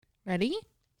Ready?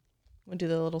 We'll do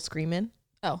the little screaming.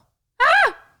 Oh.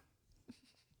 Ah!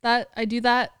 That I do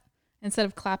that instead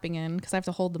of clapping in because I have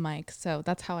to hold the mic. So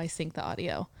that's how I sync the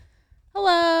audio. Hello.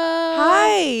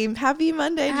 Hi. Happy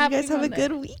Monday. Did Happy you guys have Monday. a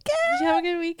good weekend? Did you have a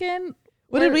good weekend?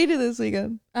 What did we do this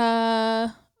weekend?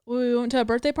 We went to a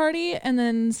birthday party, and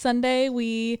then Sunday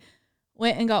we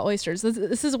went and got oysters.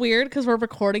 This is weird because we're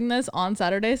recording this on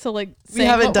Saturday, so like We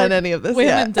haven't done any of this we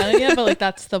yet. haven't done it yet, but like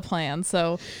that's the plan.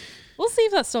 So we'll see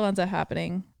if that still ends up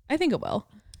happening. I think it will.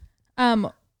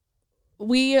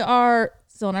 We are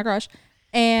still in our garage,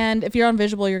 and if you're on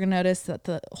Visible, you're gonna notice that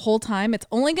the whole time it's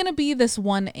only gonna be this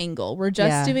one angle. We're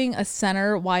just doing a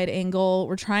center wide angle.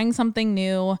 We're trying something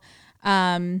new.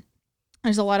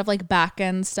 There's a lot of like back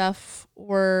end stuff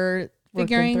we're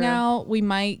figuring out. We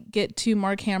might get 2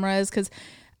 more cameras because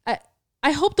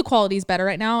I hope the quality is better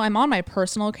right now. I'm on my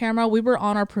personal camera. We were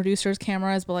on our producer's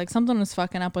cameras, but like something was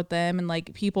fucking up with them, and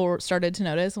like people started to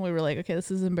notice, and we were like, okay,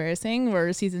 this is embarrassing.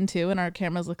 We're season 2 and our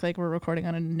cameras look like we're recording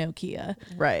on a Nokia.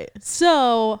 Right.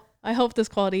 So I hope this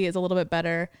quality is a little bit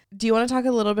better. Do you want to talk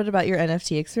a little bit about your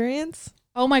NFT experience?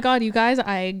 Oh my God, you guys,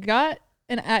 I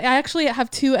actually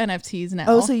have 2 NFTs now.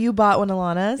 Oh, so you bought one of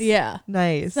Lana's? Yeah.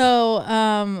 Nice.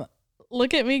 So,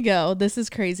 look at me go. This is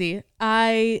crazy.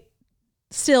 I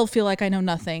still feel like I know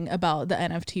nothing about the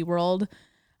NFT world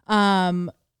at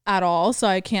all, so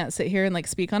I can't sit here and like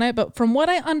speak on it, but from what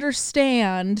I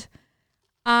understand,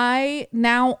 I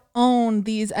now own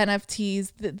these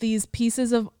NFTs, these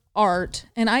pieces of art,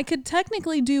 and I could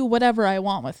technically do whatever I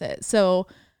want with it. So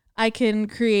I can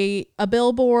create a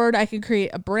billboard, I can create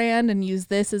a brand and use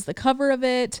this as the cover of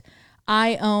it.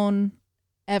 I own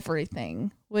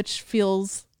everything, which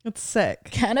feels it's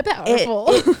sick. kind of powerful.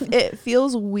 It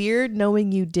feels weird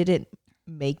knowing you didn't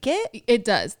make it. It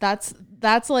does. That's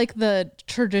like the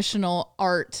traditional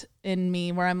art in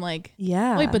me where I'm like,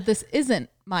 yeah, wait, but this isn't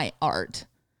my art.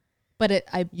 But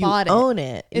I bought it. You own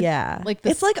it. Yeah. Like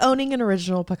it's like owning an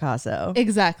original Picasso.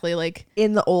 Exactly. Like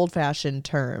in the old fashioned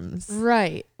terms.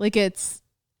 Right. Like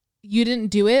you didn't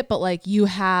do it, but like you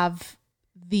have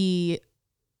the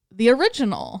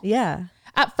original. Yeah.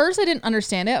 At first I didn't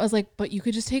understand it. I was like, but you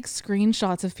could just take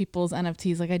screenshots of people's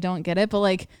NFTs. Like I don't get it, but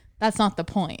like that's not the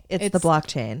point. It's the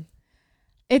blockchain.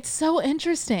 It's so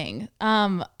interesting.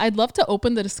 I'd love to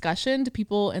open the discussion to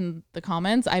people in the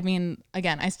comments. I mean,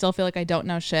 again, I still feel like I don't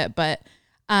know shit, but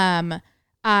there's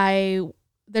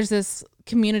this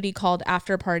community called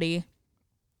After Party,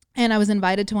 and I was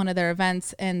invited to one of their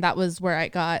events, and that was where I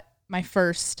got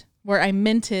where I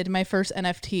minted my first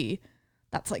NFT.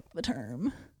 That's like the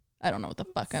term. I don't know what the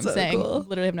fuck I'm saying. Cool.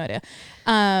 Literally have no idea.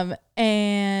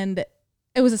 And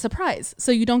it was a surprise.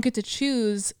 So you don't get to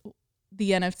choose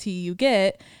the NFT you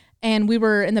get. And we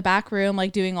were in the back room,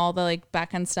 like doing all the like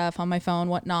back end stuff on my phone,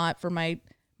 whatnot, for my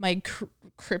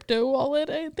crypto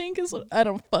wallet, I think is what, I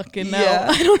don't fucking know. Yeah.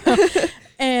 I don't know.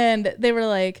 And they were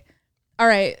like, all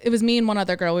right, it was me and one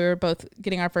other girl. We were both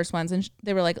getting our first ones. And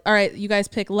they were like, all right, you guys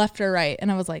pick left or right.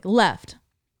 And I was like, left.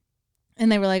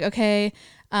 And they were like, okay.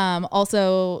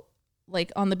 Also,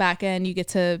 like on the back end, you get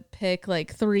to pick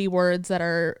like 3 words that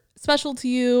are special to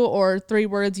you, or 3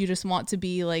 words you just want to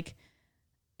be like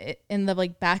in the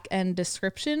like back end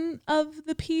description of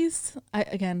the piece. I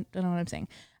again don't know what I'm saying.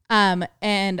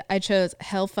 And I chose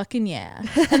hell fucking yeah.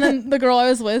 And then the girl I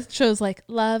was with chose like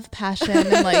love, passion,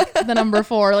 and like the number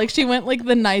 4. Like she went like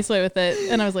the nice way with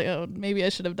it. And I was like, oh, maybe I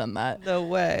should have done that. No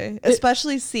way.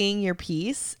 Especially seeing your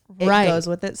piece. It goes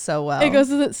with it so well. It goes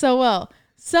with it so well.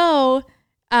 So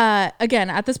again,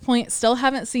 at this point, still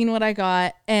haven't seen what I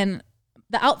got. And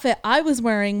the outfit I was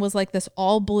wearing was like this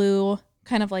all blue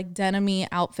kind of like denim-y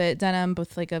outfit, denim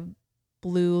with like a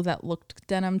blue that looked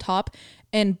denim top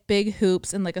and big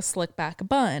hoops and like a slick back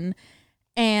bun.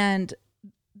 And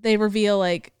they reveal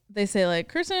like, they say like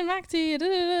Kristen Maxey,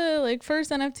 like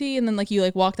first NFT. And then like you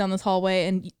like walk down this hallway,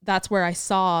 and that's where I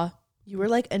saw. You were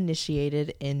like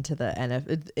initiated into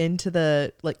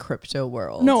the like crypto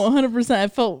world. No, 100%. I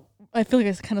feel like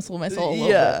I kind of sold my soul a little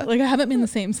bit. Like I haven't been the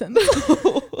same since.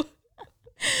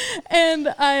 And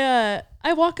I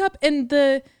walk up, and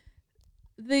the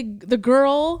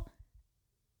girl,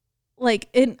 like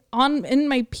in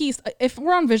my piece, if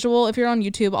we're on visual, if you're on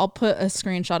YouTube, I'll put a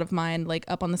screenshot of mine like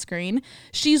up on the screen.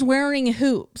 She's wearing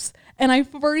hoops, and I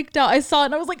freaked out. I saw it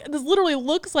and I was like, this literally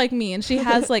looks like me. And she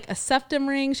has like a septum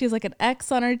ring. She has like an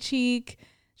X on her cheek.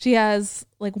 She has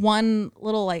like one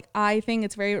little like eye thing.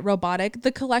 It's very robotic.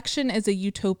 The collection is a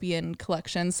utopian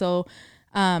collection. So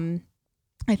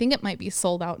I think it might be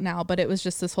sold out now, but it was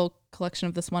just this whole collection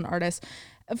of this one artist.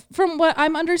 From what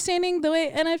I'm understanding, the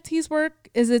way NFTs work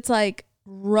is it's like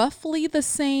roughly the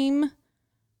same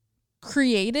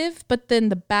creative, but then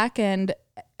the back end,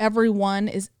 everyone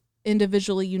is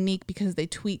individually unique because they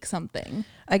tweak something.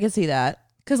 I can see that.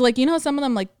 Because like, you know, some of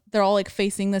them, like, they're all like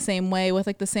facing the same way with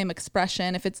like the same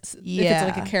expression. If it's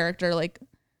like a character, like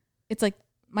it's like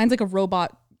mine's like a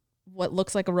robot, what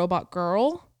looks like a robot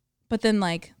girl, but then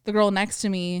like the girl next to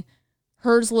me,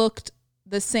 hers looked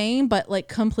the same but like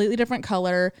completely different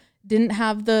color, didn't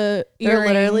have the earrings.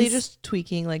 They're literally just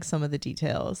tweaking like some of the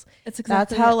details. It's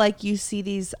exactly That's how like you see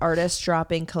these artists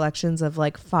dropping collections of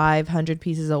like 500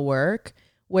 pieces of work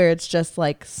where it's just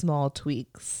like small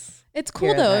tweaks. It's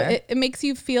cool though. It makes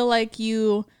you feel like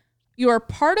you are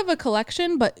part of a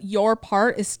collection, but your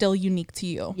part is still unique to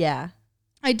you. Yeah.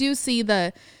 I do see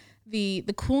the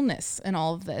coolness in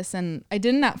all of this, and I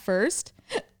didn't at first.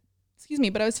 Excuse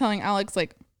me, but I was telling Alex,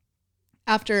 like,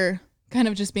 after kind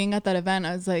of just being at that event,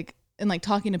 I was like, and like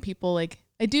talking to people, like,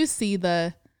 I do see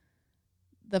the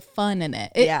fun in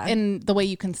it. And the way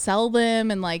you can sell them,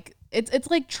 and like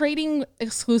it's like trading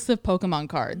exclusive Pokemon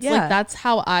cards. Yeah. Like that's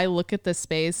how I look at this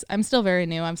space. I'm still very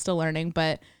new. I'm still learning,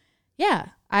 but yeah,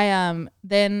 I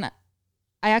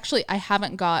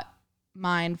haven't got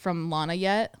mine from Lana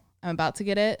yet. I'm about to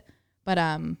get it, but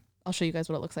I'll show you guys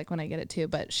what it looks like when I get it too.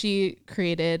 But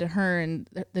her and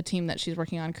the team that she's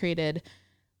working on created,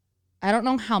 I don't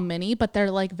know how many, but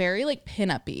they're like very like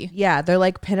pin-up-y. Yeah, they're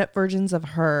like pin-up versions of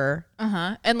her.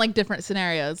 And like different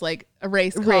scenarios, like a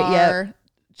race car,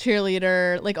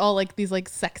 cheerleader, like all like these like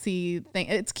sexy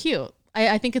things. It's cute.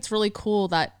 I think it's really cool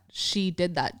that she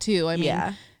did that too. I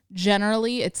mean,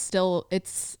 generally it's a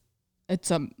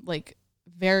like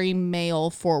very male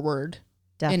forward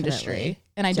industry,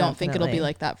 and I don't think it'll be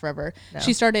like that forever. No.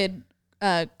 She started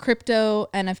crypto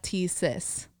NFT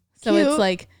sis, so it's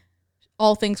like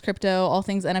all things crypto, all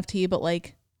things NFT, but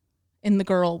like in the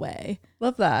girl way.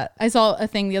 Love that. I saw a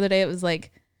thing the other day. It was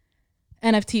like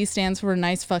NFT stands for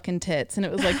nice fucking tits, and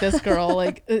it was like this girl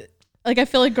like I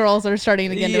feel like girls are starting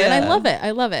to get into it.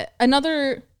 I love it.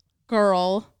 Another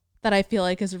girl that I feel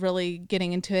like is really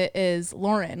getting into it is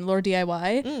Lore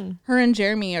DIY. Her and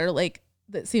Jeremy are like,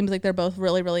 it seems like they're both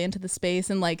really, really into the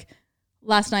space. And like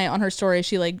last night on her story,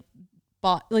 she like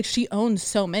bought, like she owns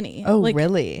so many. Oh, like,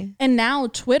 really? And now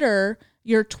Twitter,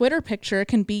 your Twitter picture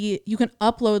can be, you can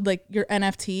upload like your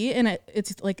NFT and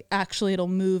it's like actually it'll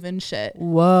move and shit.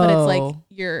 Whoa. But it's like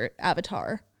your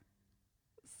avatar.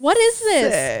 What is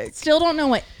this? Sick. Still don't know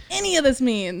what any of this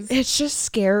means. It's just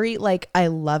scary. Like, I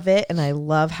love it, and I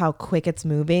love how quick it's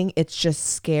moving. It's just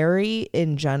scary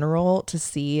in general to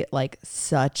see like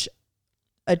such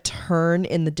a turn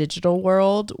in the digital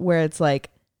world where it's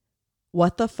like,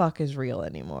 what the fuck is real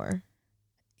anymore?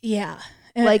 Yeah.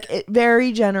 Like,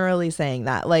 very generally saying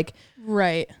that. Like,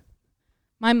 right.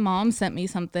 My mom sent me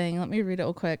something. Let me read it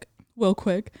real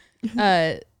quick.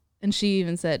 And she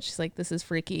even said, she's like, this is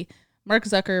freaky. Mark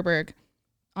Zuckerberg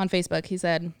on Facebook, he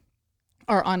said,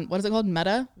 or on, what is it called?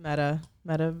 Metaverse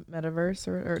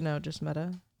or no, just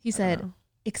Meta. He said,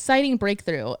 exciting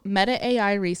breakthrough. Meta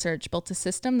AI research built a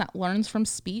system that learns from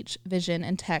speech, vision,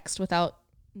 and text without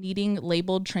needing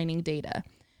labeled training data.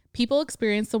 People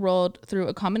experience the world through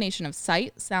a combination of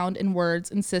sight, sound, and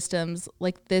words, and systems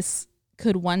like this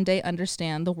could one day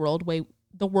understand the world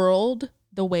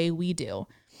the way we do.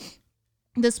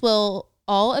 This will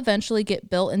all eventually get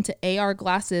built into AR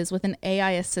glasses with an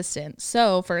AI assistant.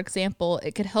 So, for example,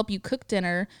 it could help you cook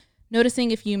dinner,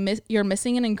 noticing if you're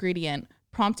missing an ingredient,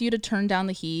 prompt you to turn down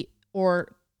the heat,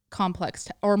 or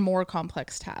more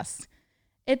complex tasks.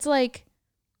 It's like,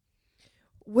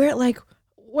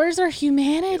 where's our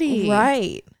humanity?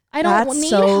 Right. I don't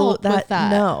need help with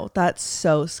that. No, that's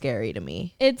so scary to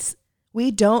me. It's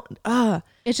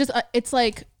just it's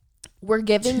like we're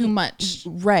giving too much.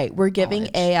 Right. We're giving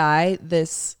knowledge. AI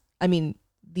this, I mean,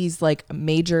 these like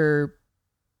major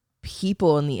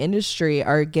people in the industry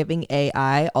are giving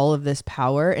AI all of this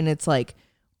power. And it's like,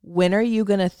 when are you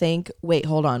going to think, wait,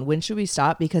 hold on, when should we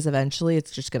stop? Because eventually it's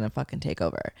just going to fucking take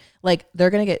over. Like they're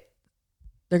going to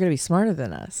be smarter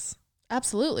than us.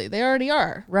 Absolutely. They already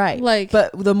are. Right. Like,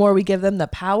 but the more we give them the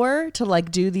power to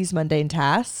like do these mundane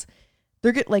tasks,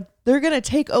 they're going to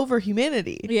take over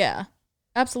humanity. Yeah.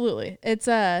 Absolutely. It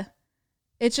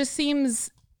just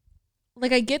seems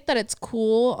like I get that it's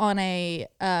cool on a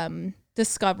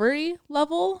discovery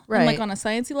level, right, and like on a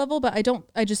sciencey level, but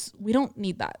we don't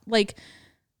need that. Like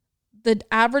the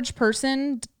average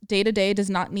person day to day does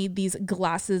not need these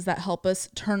glasses that help us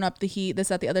turn up the heat, this,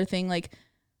 that, the other thing. Like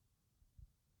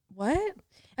what?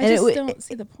 I don't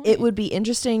see the point. It would be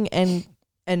interesting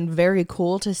and very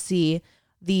cool to see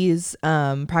these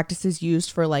practices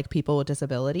used for like people with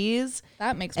disabilities.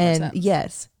 That makes more sense.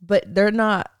 Yes, but they're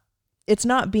not. it's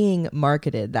not being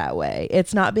marketed that way.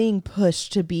 It's not being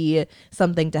pushed to be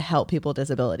something to help people with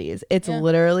disabilities. It's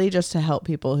literally just to help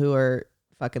people who are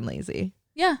fucking lazy.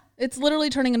 Yeah, it's literally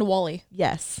turning into WALL-E.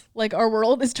 Yes. Like our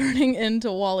world is turning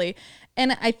into WALL-E.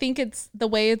 And I think it's the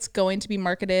way it's going to be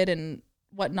marketed and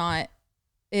whatnot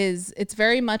is it's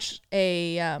very much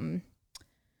a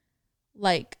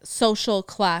like social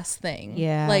class thing.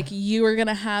 Yeah. Like you are going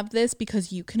to have this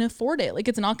because you can afford it. Like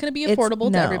it's not going to be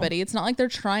affordable to everybody. It's not like they're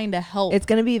trying to help. It's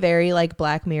going to be very like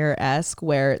Black Mirror-esque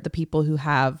where the people who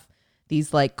have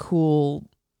these like cool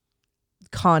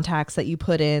contacts that you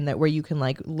put in that where you can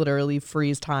like literally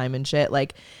freeze time and shit,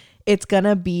 like it's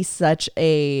gonna be such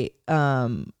a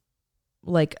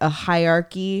like a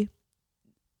hierarchy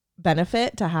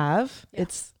benefit to have.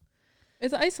 It's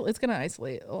gonna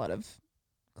isolate a lot of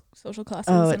social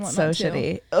classes. And it's so too.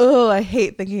 shitty. Oh, I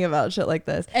hate thinking about shit like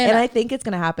this, and I think it's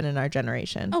gonna happen in our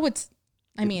generation.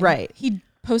 Right, he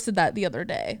posted that the other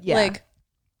day. Like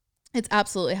it's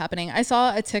absolutely happening. I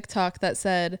saw a TikTok that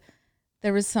said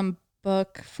there was some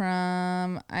book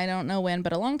from I don't know when,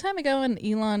 but a long time ago, and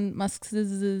Elon Musk's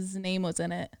name was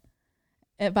in it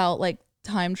about like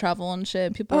time travel and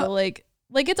shit. People are like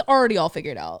it's already all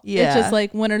figured out. It's just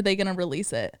like, when are they gonna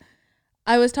release it?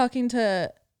 I was talking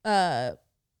to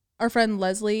our friend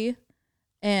Leslie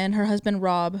and her husband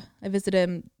Rob. I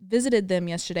visited them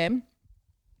yesterday,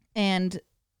 and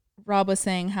Rob was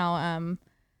saying how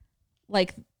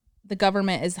like the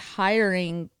government is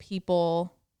hiring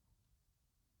people,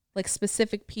 like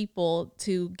specific people,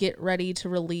 to get ready to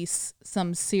release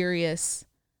some serious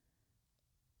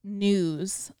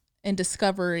news and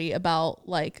discovery about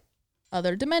like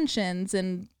other dimensions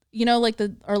and like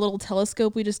our little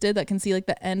telescope we just did that can see like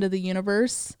the end of the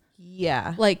universe.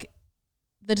 Yeah. Like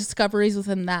the discoveries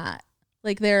within that.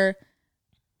 Like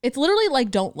it's literally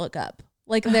like Don't Look Up.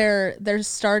 Like they're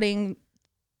starting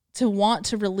to want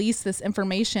to release this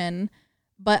information,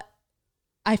 but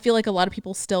I feel like a lot of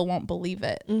people still won't believe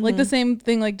it. Mm-hmm. Like the same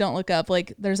thing, like Don't Look Up.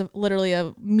 Like there's literally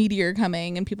a meteor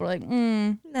coming and people are like,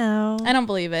 no, I don't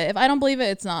believe it. If I don't believe it,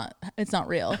 it's not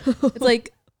real. It's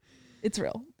like, it's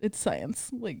real. It's science.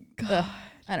 Like,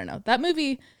 I don't know. That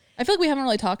movie, I feel like we haven't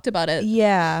really talked about it.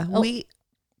 Yeah. We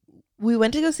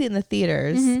went to go see it in the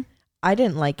theaters. Mm-hmm. I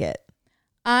didn't like it.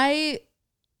 I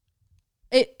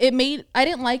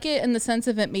didn't like it in the sense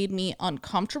of it made me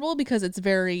uncomfortable because it's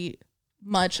very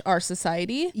much our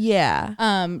society.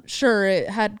 Yeah. Sure, it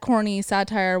had corny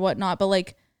satire or whatnot, but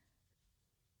like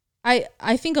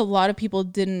I think a lot of people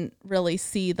didn't really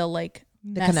see the like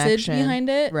message behind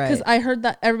it. Right. Because I heard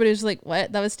that everybody was like,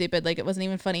 what? That was stupid. Like it wasn't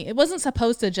even funny. It wasn't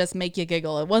supposed to just make you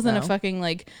giggle. It wasn't a fucking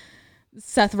like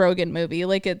Seth Rogen movie.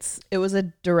 Like it was a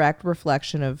direct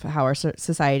reflection of how our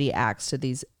society acts to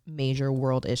these major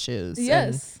world issues.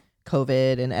 Yes. And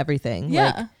COVID and everything.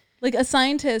 Yeah. Like a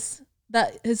scientist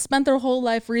that has spent their whole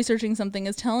life researching something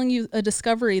is telling you a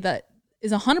discovery that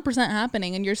is 100%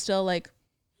 happening, and you're still like,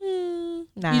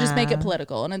 nah. You just make it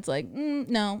political, and it's like,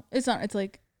 no, it's not. It's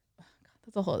like, oh God,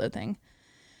 that's a whole other thing.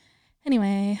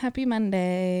 Anyway, happy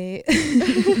Monday.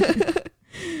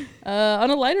 On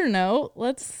a lighter note,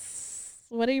 what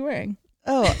are you wearing?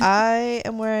 Oh, I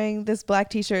am wearing this black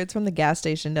t-shirt. It's from the gas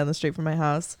station down the street from my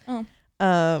house. Oh.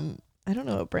 I don't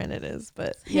know what brand it is,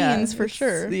 but Hanes for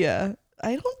sure. Yeah.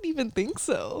 I don't even think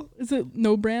so. Is it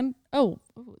no brand? Oh,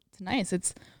 it's nice.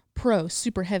 It's Pro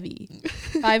Super Heavy.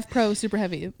 5 Pro Super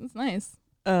Heavy. It's nice.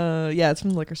 Yeah, it's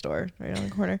from the liquor store right on the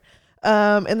corner.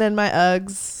 And then my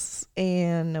Uggs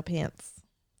and no pants.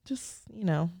 Just,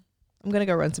 I'm gonna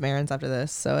go run some errands after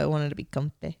this, so I wanted to be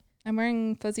comfy. I'm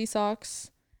wearing fuzzy socks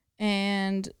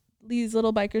and these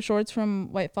little biker shorts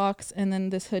from White Fox, and then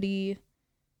this hoodie.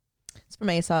 It's from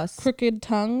ASOS. Crooked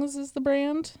Tongues is the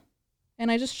brand. And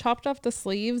I just chopped off the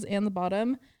sleeves and the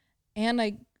bottom, and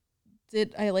I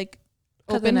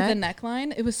opened the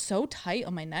neckline. It was so tight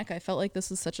on my neck. I felt like this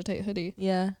was such a tight hoodie.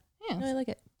 Yeah. No, I like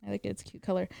it. I like it. It's a cute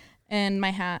color. And my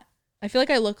hat. I feel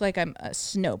like I look like I'm a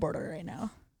snowboarder right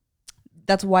now.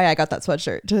 That's why I got that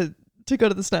sweatshirt to go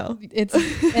to the snow.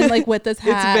 And like with this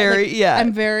hat, it's very,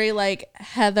 I'm very like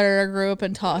Heather. I grew up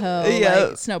in Tahoe. Yeah.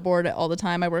 Like snowboard all the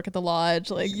time. I work at the lodge.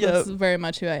 Like that's very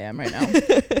much who I am right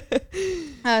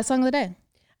now. Song of the day.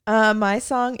 My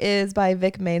song is by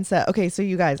Vic Mensa. Okay, so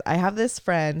you guys, I have this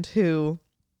friend who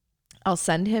I'll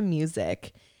send him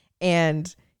music,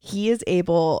 and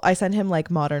I send him like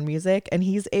modern music, and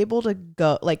he's able to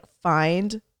go like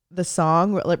find the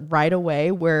song like right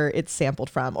away where it's sampled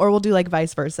from, or we'll do like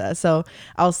vice versa. So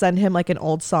I'll send him like an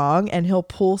old song, and he'll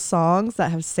pull songs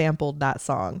that have sampled that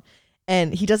song,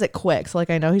 and he does it quick. So like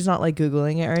I know he's not like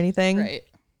Googling it or anything. Right.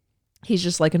 He's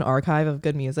just like an archive of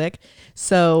good music.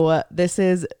 So this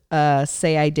is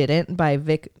Say I Didn't by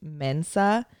Vic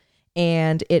Mensa.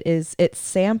 And it's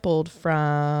sampled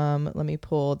from, let me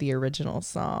pull the original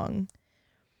song.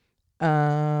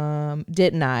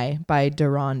 Didn't I by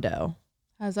Durando.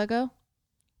 How's that go?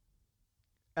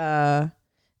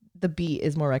 The beat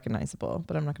is more recognizable,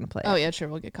 but I'm not going to play Oh it. yeah, sure.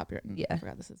 We'll get copyright. Yeah. I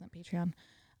forgot this isn't Patreon.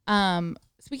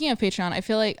 Speaking of Patreon, I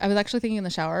feel like I was actually thinking in the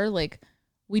shower, like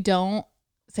we don't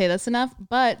say this enough,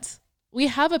 but we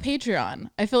have a Patreon.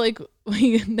 I feel like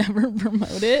we never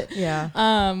promote it. Yeah.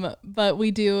 But we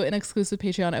do an exclusive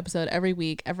Patreon episode every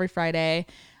week, every Friday.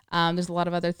 There's a lot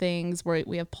of other things where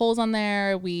we have polls on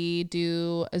there. We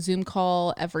do a Zoom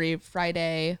call every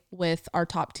Friday with our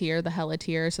top tier, the Hella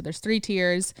tier. So there's 3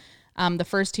 tiers. The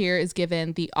first tier is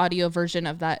given the audio version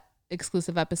of that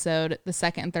exclusive episode. The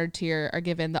second and third tier are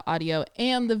given the audio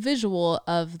and the visual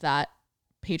of that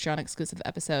Patreon exclusive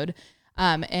episode.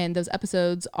 And those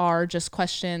episodes are just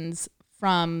questions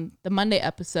from the Monday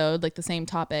episode, like the same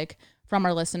topic from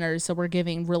our listeners. So we're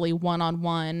giving really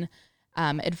one-on-one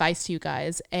advice to you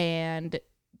guys, and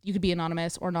you could be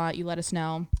anonymous or not. You let us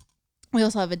know. We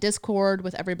also have a Discord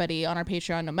with everybody on our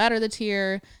Patreon, no matter the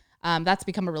tier. That's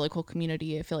become a really cool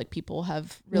community. I feel like people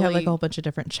have really... We have like a whole bunch of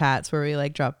different chats where we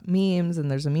like drop memes,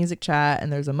 and there's a music chat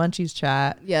and there's a munchies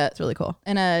chat. Yeah. It's really cool.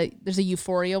 And there's a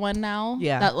Euphoria one now.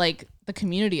 Yeah. That like the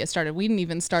community has started. We didn't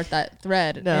even start that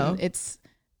thread. No. And it's,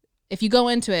 if you go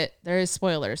into it, there is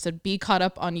spoilers. So be caught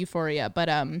up on Euphoria. But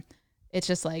it's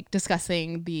just like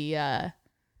discussing the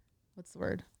what's the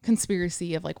word?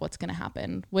 Conspiracy of like what's gonna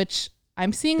happen, which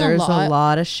I'm seeing There's a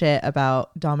lot of shit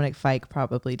about Dominic Fike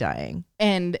probably dying.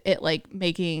 And it like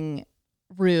making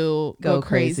Rue go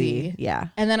crazy. Yeah.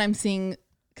 And then I'm seeing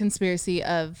conspiracy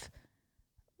of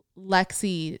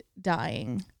Lexi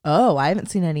dying Oh, I haven't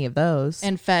seen any of those.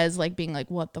 and Fez like being like,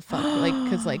 what the fuck? Like,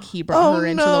 cause like he brought her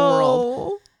into the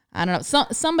world. I don't know.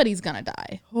 Somebody's gonna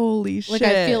die. Holy shit. Like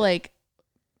I feel like,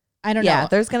 I don't know.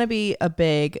 There's gonna be a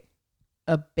big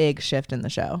shift in the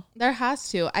show. There has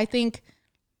to. I think,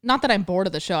 not that I'm bored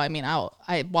of the show. I mean,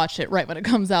 I watched it right when it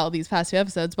comes out, these past 2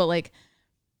 episodes, but like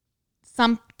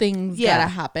something's gotta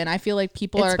happen. I feel like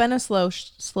It's been a slow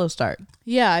start.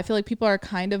 Yeah, I feel like people are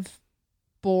kind of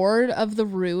bored of the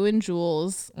Rue and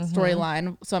Jules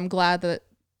storyline. So I'm glad that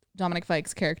Dominic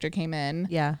Fike's character came in.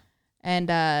 Yeah. And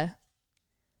I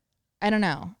don't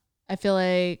know. I feel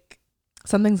like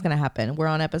Something's gonna happen. We're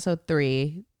on episode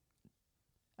 3.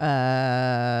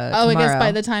 I Tomorrow. guess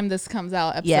by the time this comes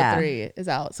out, episode 3 is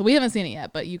out. So we haven't seen it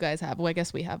yet, but you guys have. Well, I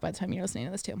guess we have by the time you're listening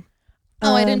to this too.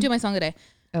 Oh, I didn't do my song of the day.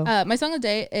 My song of the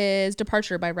day is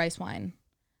Departure by Rice Wine.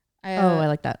 I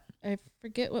like that. I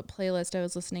forget what playlist I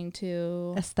was listening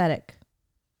to. Aesthetic.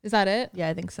 Is that it? Yeah,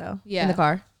 I think so. Yeah. In the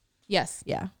car. Yes.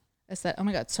 Yeah. Aesthetic. Oh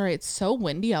my God. Sorry. It's so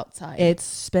windy outside.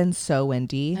 It's been so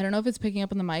windy. I don't know if it's picking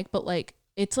up on the mic, but like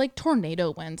it's like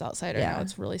tornado winds outside right Yeah. now.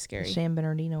 It's really scary. San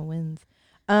Bernardino winds.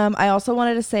 I also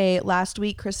wanted to say last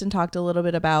week, Kristen talked a little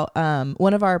bit about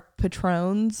one of our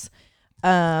patrons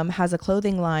has a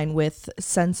clothing line with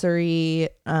sensory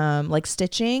like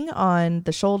stitching on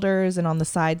the shoulders and on the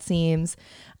side seams.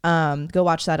 Go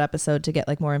watch that episode to get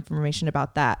like more information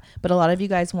about that. But a lot of you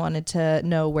guys wanted to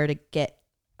know where to get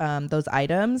those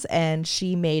items, and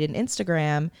she made an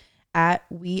Instagram at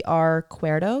We Are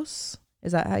Cuerdos.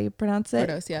 Is that how you pronounce it?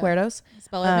 Cuerdos, yeah. Cuerdos.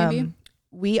 Spell it maybe.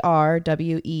 We are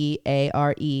WeareCuerdos.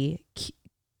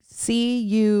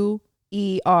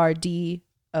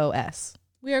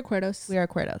 We Are Cuerdos. We Are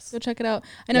Cuerdos. Go check it out.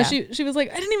 I know Yeah. she was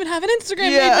like, I didn't even have an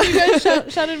Instagram. Yeah. You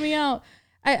guys shouted me out.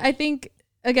 I think,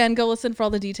 again, go listen for all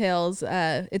the details.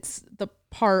 It's the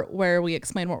part where we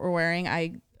explain what we're wearing.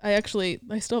 I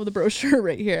still have the brochure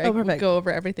right here. Oh, I perfect. go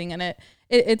over everything in it.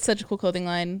 It's such a cool clothing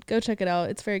line. Go check it out.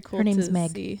 It's very cool. Her name's to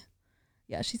Meg. see.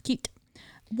 Yeah, she's cute.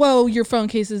 Whoa, your phone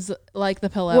case is like the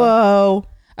pillow. Whoa.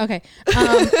 Okay.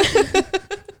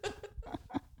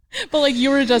 But like you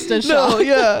were just as shocked. No,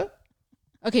 yeah.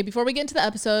 Okay, before we get into the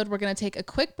episode, we're going to take a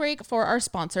quick break for our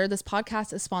sponsor. This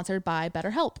podcast is sponsored by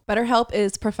BetterHelp. BetterHelp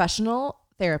is professional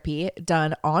therapy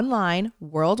done online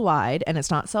worldwide, and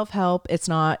it's not self-help. It's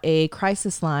not a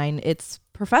crisis line. It's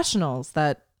professionals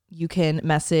that you can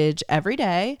message every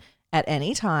day at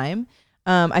any time.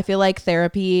 I feel like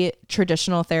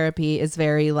traditional therapy is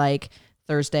very like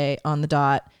Thursday on the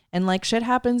dot, and like shit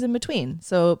happens in between.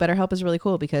 So BetterHelp is really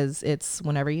cool because it's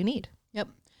whenever you need. Yep.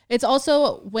 It's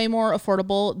also way more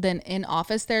affordable than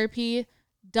in-office therapy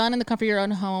done in the comfort of your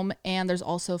own home. And there's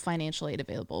also financial aid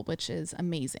available, which is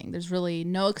amazing. There's really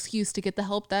no excuse to get the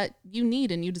help that you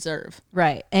need and you deserve.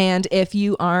 Right. And if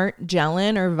you aren't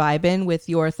gelling or vibing with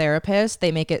your therapist,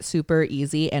 they make it super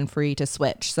easy and free to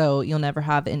switch. So you'll never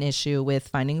have an issue with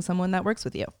finding someone that works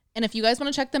with you. And if you guys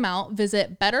want to check them out,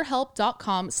 visit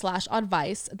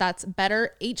betterhelp.com/advice. That's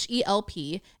better,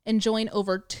 HELP, and join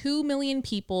over 2 million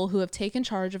people who have taken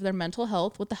charge of their mental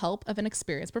health with the help of an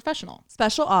experienced professional.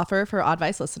 Special offer for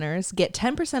Advice listeners. Get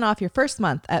 10% off your first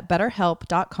month at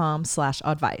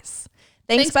betterhelp.com/advice.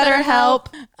 Thanks, BetterHelp.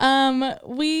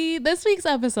 This week's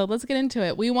episode, let's get into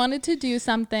it. We wanted to do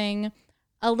something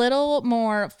a little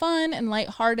more fun and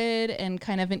lighthearted and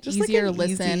kind of an Just easier like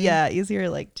an listen. Easier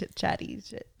like chatty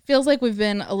shit. Feels like we've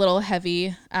been a little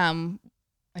heavy. I feel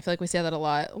like we say that a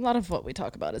lot. A lot of what we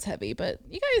talk about is heavy, but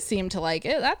you guys seem to like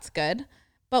it. That's good.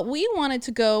 But we wanted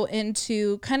to go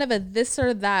into kind of a this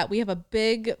or that. We have a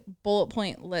big bullet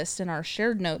point list in our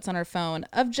shared notes on our phone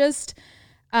of just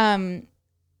kind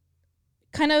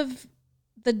of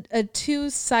a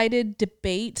two-sided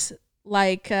debate,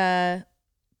 like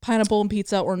pineapple and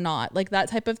pizza or not, like that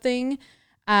type of thing.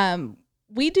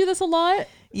 We do this a lot.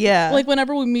 Yeah. Like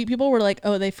whenever we meet people, we're like,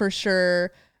 oh, they for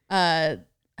sure have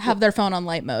their phone on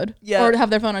light mode, yeah, or have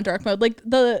their phone on dark mode. Like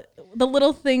the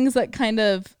little things that kind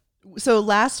of. So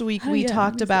last week we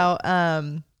talked about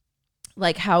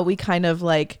like how we kind of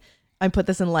like, I put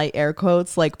this in light air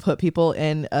quotes, like put people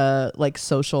in a like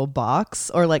social box,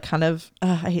 or like kind of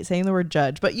I hate saying the word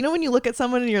judge, but you know when you look at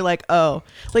someone and you're like, oh,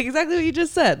 like exactly what you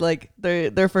just said, like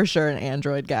they're for sure an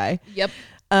Android guy. Yep.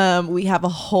 We have a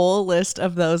whole list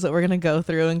of those that we're gonna go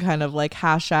through and kind of like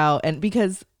hash out, and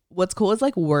because what's cool is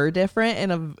like we're different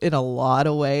in a lot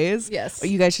of ways. Yes.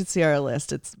 You guys should see our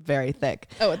list. It's very thick.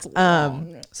 Oh, it's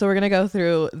long. So we're gonna go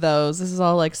through those. This is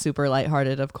all like super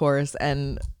lighthearted, of course,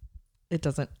 and it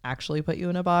doesn't actually put you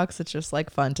in a box. It's just like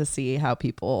fun to see how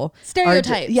people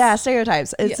stereotypes.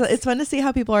 Stereotypes. It's fun to see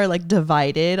how people are like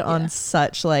divided on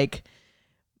such like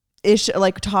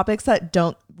like topics that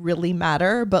don't really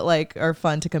matter, but like are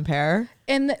fun to compare.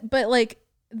 But like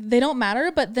they don't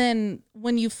matter. But then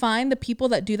when you find the people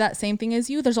that do that same thing as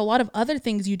you, there's a lot of other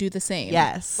things you do the same.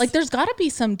 Yes. Like there's got to be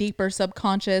some deeper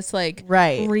subconscious like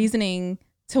reasoning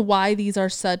to why these are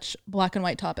such black and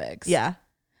white topics. Yeah.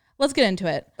 Let's get into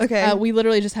it. Okay. We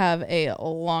literally just have a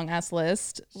long ass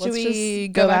list. Should we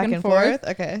go back and forth?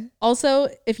 Okay. Also,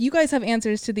 if you guys have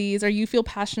answers to these or you feel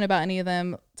passionate about any of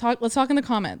them, let's talk in the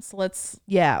comments.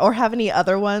 Or have any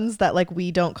other ones that like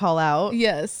we don't call out.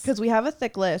 Yes. Because we have a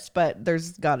thick list, but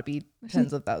there's got to be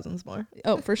tens of thousands more.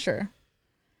 Oh, for sure.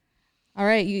 All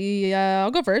right.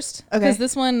 I'll go first. Okay. Because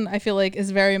this one I feel like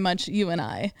is very much you and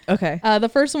I. Okay. The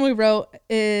first one we wrote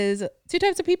is 2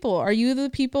 types of people. Are you the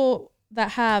people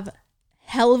that have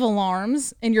hell of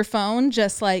alarms in your phone,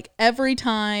 just like every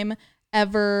time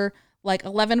ever, like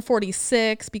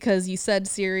 11:46 because you said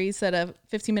Siri set a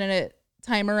 15-minute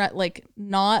timer at like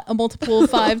not a multiple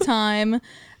 5 time,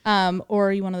 or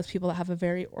are you one of those people that have a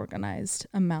very organized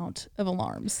amount of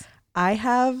alarms? I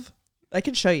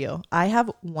can show you. I have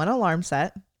one alarm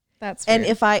set. That's weird. And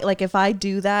if I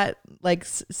do that, like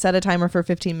set a timer for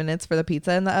 15 minutes for the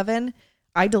pizza in the oven,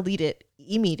 I delete it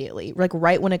immediately, like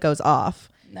right when it goes off.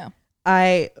 No.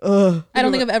 I don't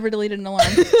think I've ever deleted an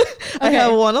alarm. I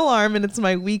have one alarm and it's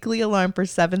my weekly alarm for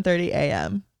 7:30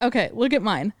 a.m. Okay, look at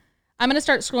mine. I'm going to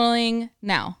start scrolling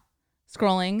now.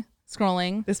 Scrolling.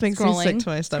 This makes me sick to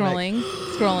my stomach.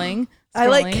 Scrolling. I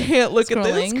like can't look at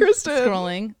this, Kristen.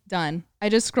 Scrolling. Done. I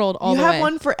just scrolled all the way. You have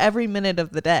one for every minute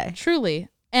of the day. Truly.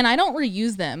 And I don't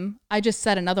reuse them. I just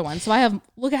set another one. So I have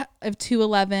 2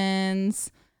 11s.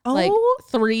 Like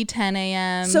 3 10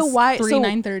 a.m. So why 3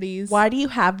 9:30s? Why do you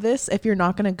have this if you're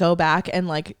not gonna go back and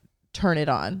like turn it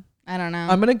on? I don't know.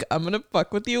 I'm gonna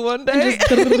fuck with you one day.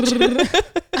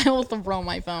 I will throw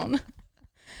my phone.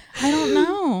 I don't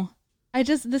know.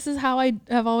 This is how I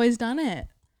have always done it.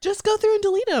 Just go through and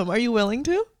delete them. Are you willing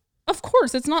to? Of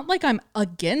course. It's not like I'm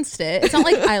against it. It's not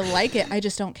like I like it. I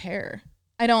just don't care.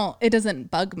 It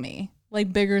doesn't bug me.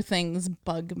 Like bigger things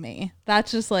bug me.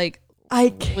 That's just like I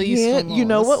can't. You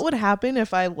know what would happen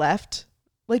if I left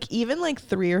like even like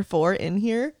 3 or 4 in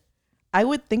here? I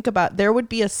would think about, there would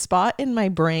be a spot in my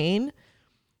brain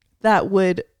that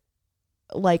would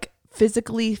like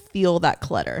physically feel that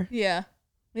clutter. Yeah.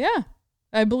 Yeah.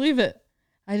 I believe it.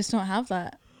 I just don't have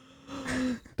that.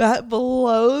 That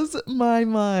blows my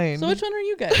mind. So which one are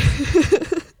you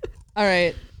guys? All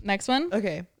right. Next one.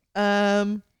 Okay.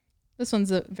 This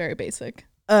one's very basic.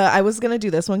 I was gonna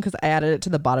do this one because I added it to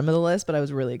the bottom of the list, but I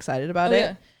was really excited about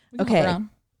it. Yeah. Okay.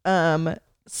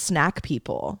 Snack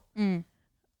people.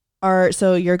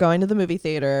 So you're going to the movie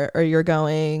theater, or you're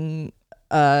going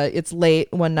it's late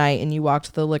one night and you walk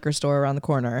to the liquor store around the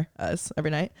corner, us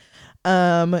every night.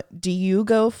 Do you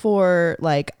go for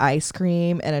like ice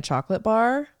cream and a chocolate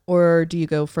bar, or do you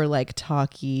go for like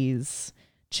Takis,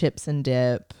 chips and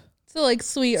dip? So like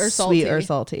sweet or salty? Sweet or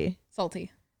salty?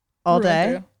 Salty. All Through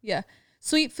and day? through. Yeah.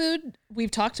 Sweet food,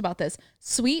 we've talked about this.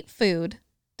 Sweet food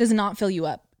does not fill you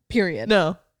up, period.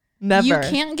 No, never. You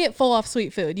can't get full off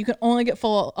sweet food. You can only get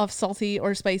full off salty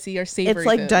or spicy or savory It's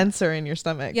like food. denser in your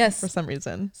stomach. Yes. For some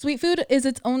reason. Sweet food is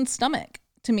its own stomach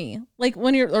to me. Like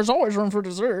when there's always room for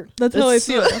dessert. That's It's how I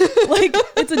feel. Like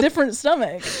it's a different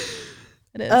stomach.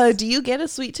 It is. Do you get a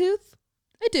sweet tooth?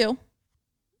 I do.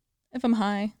 If I'm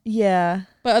high. Yeah.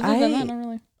 But other than that, not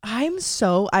really.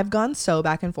 I've gone so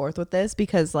back and forth with this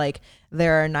because like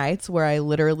there are nights where I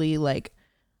literally like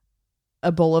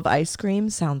a bowl of ice cream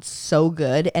sounds so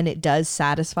good and it does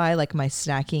satisfy like my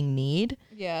snacking need.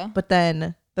 Yeah. But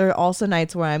then there are also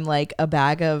nights where I'm like a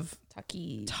bag of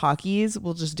Takis. Takis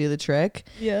will just do the trick.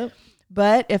 Yep.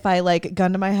 But if I like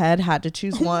gun to my head had to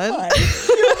choose one,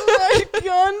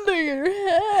 Gun to your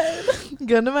head.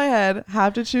 gun to my head,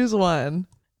 have to choose one,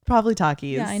 probably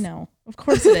Takis. Yeah, I know. Of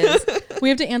course it is. We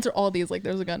have to answer all these like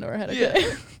there's a gun to our head. Okay.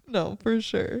 Yeah. No, for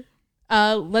sure.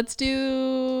 Let's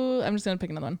do. I'm just gonna pick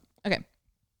another one. Okay.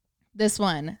 This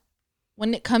one.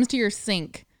 When it comes to your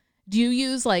sink, do you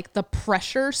use like the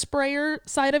pressure sprayer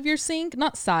side of your sink?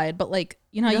 Not side, but like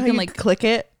you know how you can like click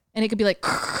it. and it could be like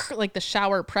like the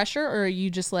shower pressure, or are you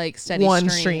just like steady One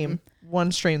stream?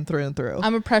 stream through and through.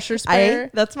 I'm a pressure sprayer.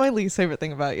 That's my least favorite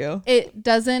thing about you. It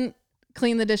doesn't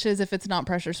clean the dishes if it's not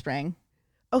pressure spraying.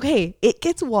 Okay, it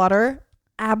gets water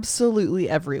absolutely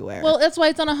everywhere. Well, that's why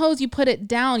it's on a hose. You put it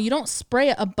down. You don't spray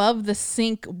it above the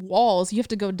sink walls. You have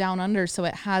to go down under so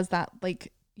it has that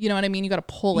like, you know what I mean? You got to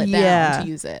pull it down to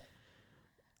use it.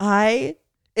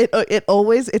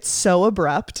 It's so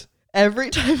abrupt. Every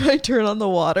time I turn on the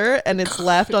water and it's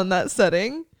left on that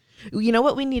setting. You know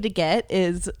what we need to get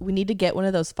is we need to get one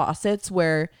of those faucets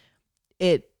where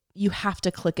you have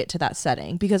to click it to that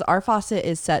setting, because our faucet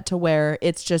is set to where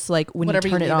it's just like when Whatever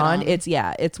you turn you it leave it on,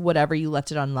 on. it's whatever you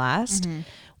left it on last. Mm-hmm.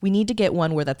 We need to get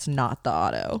one where that's not the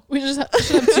auto. We just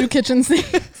should have two kitchen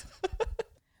sinks.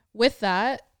 With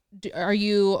that, are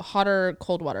you hot or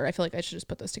cold water? I feel like I should just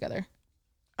put those together.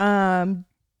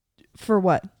 For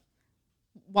what?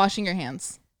 Washing your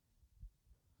hands.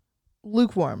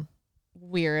 Lukewarm.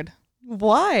 Weird.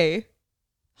 Why?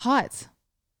 Hot.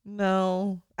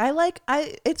 No.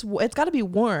 It's got to be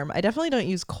warm. I definitely don't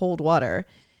use cold water.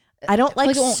 I don't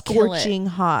like it won't scorching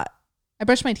hot. I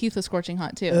brush my teeth with scorching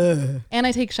hot too. Ugh. And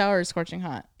I take showers scorching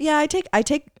hot. Yeah, I take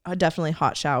definitely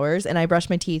hot showers, and I brush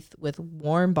my teeth with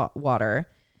warm water.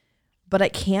 But I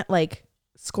can't, like,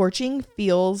 scorching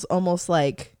feels almost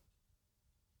like,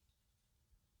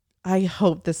 I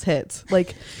hope this hits,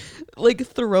 like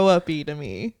throw up-y to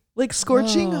me. Like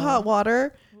scorching hot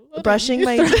water, brushing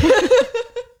my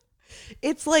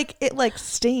it's like it like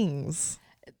stings.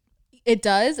 It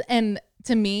does, and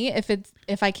to me,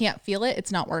 if I can't feel it,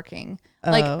 it's not working.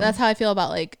 Like that's how I feel about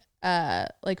like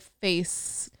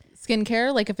face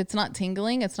skincare. Like if it's not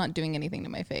tingling, it's not doing anything to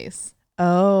my face.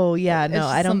 Oh yeah, It's no, just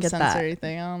I don't some get that. sensory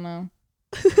thing. I don't know.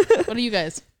 What do you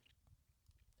guys?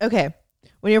 Okay,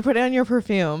 when you're putting on your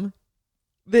perfume,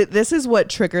 this is what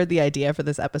triggered the idea for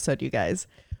this episode, you guys.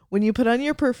 When you put on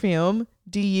your perfume,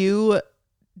 do you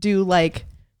do like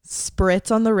spritz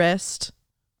on the wrist,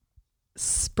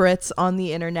 spritz on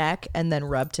the inner neck, and then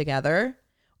rub together?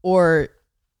 Or,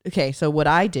 okay, so what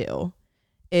I do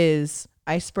is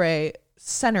I spray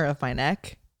center of my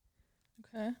neck,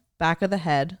 Okay. back of the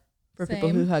head for people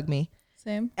who Same. hug me,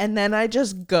 Same. and then I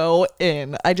just go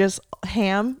in. I just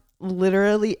ham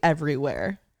literally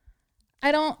everywhere.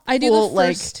 I do Full, the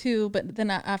first two, but then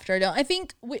after I don't. I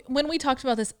think when we talked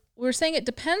about this, we were saying it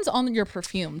depends on your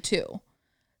perfume too.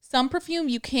 Some perfume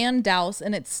you can douse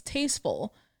and it's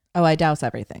tasteful. Oh, I douse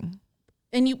everything.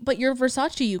 But your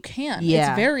Versace you can. Yeah.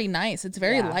 It's very nice. It's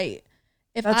very light.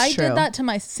 If That's I true. did that to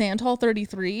my Santal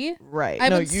 33, Right. I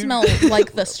would smell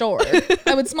like the store.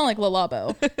 I would smell like Le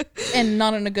Labo, and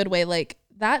not in a good way. Like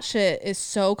that shit is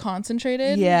so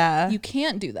concentrated. Yeah. You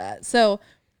can't do that. So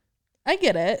I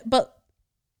get it, but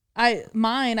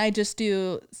I just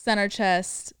do center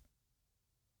chest,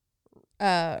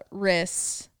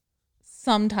 wrist,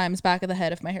 sometimes back of the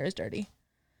head if my hair is dirty.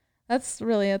 That's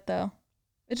really it though.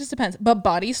 It just depends. But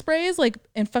body sprays, like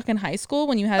in fucking high school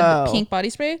when you had pink body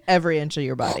spray, every inch of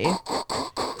your body.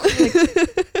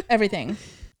 everything.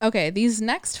 Okay, these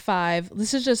next 5,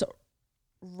 this is just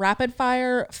rapid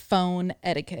fire phone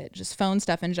etiquette, just phone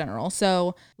stuff in general.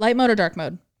 So light mode or dark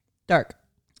mode? Dark.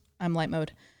 I'm light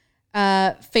mode.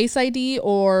 Face ID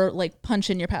or like punch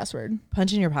in your password.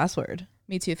 Punch in your password.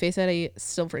 Me too. Face ID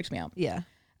still freaks me out. Yeah.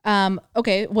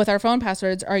 Okay, with our phone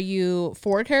passwords, are you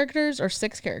 4 characters or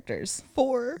 6 characters?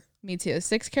 4 Me too.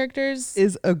 6 characters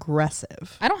is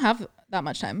aggressive. I don't have that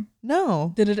much time.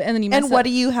 No. And then you mess And what up.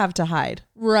 do you have to hide?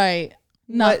 Right.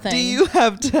 Nothing. What do you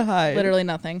have to hide? Literally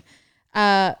nothing.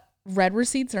 Red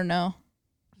receipts or no?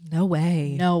 No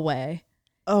way. No way.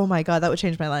 Oh my God, that would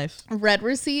change my life. Red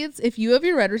receipts. If you have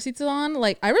your red receipts on,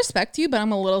 like I respect you, but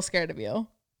I'm a little scared of you.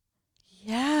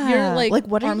 Yeah. You're like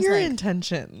what are arm's your length.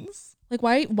 intentions? Like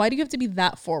why do you have to be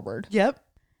that forward? Yep.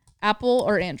 Apple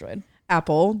or Android?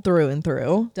 Apple through and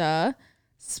through. Duh.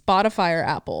 Spotify or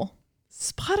Apple?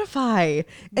 Spotify.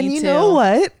 And Me you too. know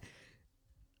what?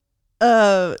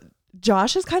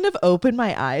 Josh has kind of opened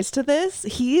my eyes to this.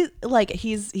 He's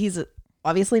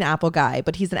obviously an Apple guy,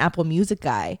 but he's an Apple Music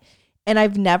guy. And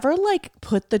I've never like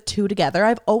put the two together.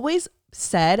 I've always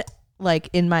said like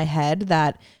in my head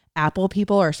that Apple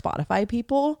people are Spotify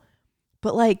people,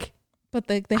 but like But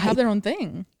they have their own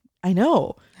thing. I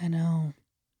know. I know.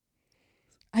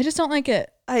 I just don't like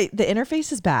it. The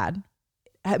interface is bad.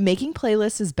 Making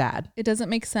playlists is bad. It doesn't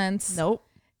make sense. Nope.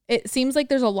 It seems like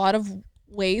there's a lot of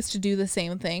ways to do the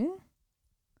same thing.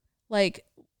 Like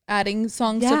adding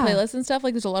songs to Yeah. playlists and stuff.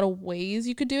 Like there's a lot of ways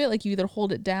you could do it. Like you either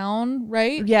hold it down,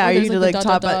 right? Yeah, Or or there's, you do the like dot,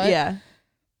 top dot, dot. yeah.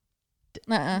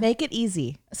 Uh-uh. Make it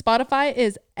easy. Spotify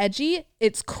is edgy.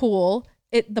 It's cool.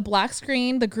 The black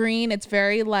screen, the green, it's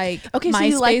very like Okay, so MySpace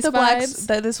you like the black.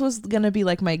 vibes. This was gonna be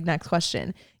like my next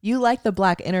question. You like the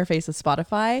black interface of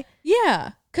Spotify?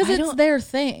 Yeah, because I it's don't- their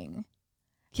thing.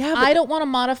 Yeah, I don't want to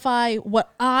modify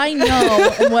what I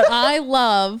know and what I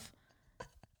love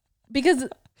because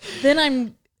then I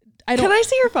don't. Can I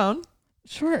see your phone?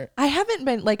 Sure. I haven't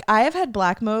been like I have had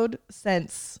black mode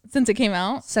since Since it came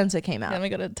out, it came out. let me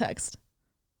go to text.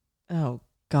 Oh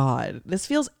God, this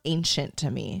feels ancient to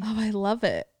me. Oh, I love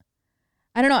it.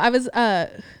 I don't know. I was I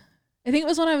think it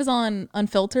was when I was on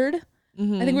Unfiltered.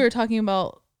 Mhm. I think we were talking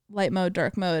about light mode,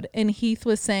 dark mode, and Heath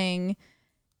was saying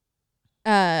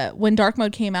when dark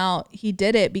mode came out, he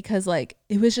did it because like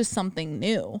it was just something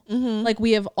new. Mhm. Like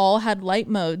we have all had light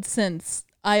mode since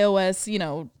iOS,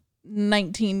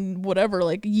 19 whatever,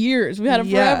 like years. We had it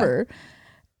Yeah. forever.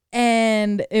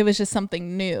 And it was just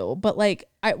something new. But like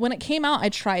when it came out, I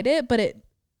tried it, but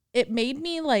it made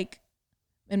me like,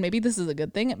 and maybe this is a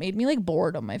good thing, it made me like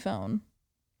bored on my phone.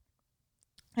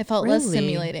 I felt less Really?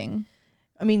 stimulating.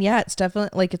 I mean, yeah, it's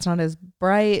definitely like it's not as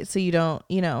bright, so you don't,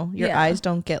 your Yeah. eyes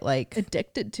don't get like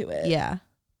Addicted to it. yeah.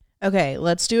 Okay,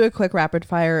 let's do a quick rapid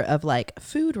fire of like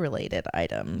food related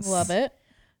items. Love it.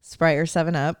 Sprite or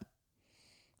 7-Up.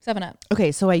 7-Up.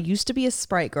 Okay, so I used to be a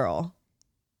Sprite girl.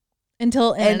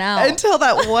 Until In and Out. Until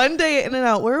that one day In and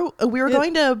Out. We were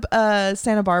going to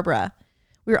Santa Barbara.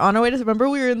 We were on our way to, remember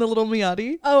we were in the little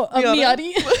Miata? Oh, a Miata.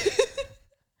 Miata.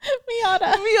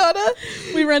 Miata.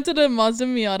 Miata. We rented a Mazda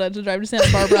Miata to drive to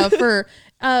Santa Barbara for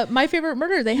My Favorite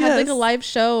Murder. They had like a Yes. live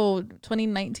show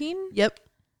 2019. Yep.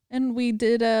 And we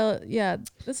did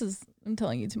I'm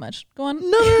telling you too much. Go on.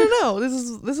 No. This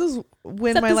is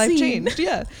when Set my the life scene. changed.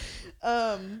 Yeah.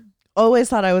 Always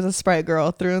thought I was a Sprite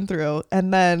girl through and through.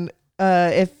 And then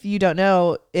if you don't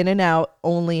know, In and Out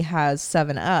only has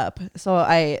 7-Up. So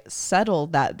I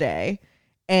settled that day.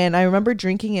 And I remember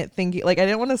drinking it thinking, like, I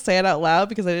didn't want to say it out loud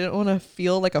because I didn't want to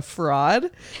feel like a fraud.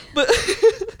 But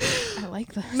I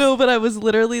like this. no, but I was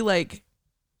literally like,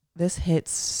 this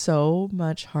hits so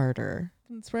much harder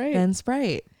That's right. than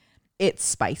Sprite. It's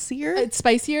spicier. It's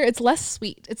spicier. It's less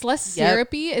sweet. It's less Yep.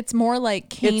 syrupy. It's more like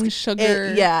cane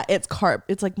sugar.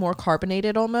 It's like more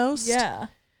carbonated almost. Yeah.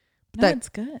 No, That- it's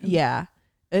good. Yeah.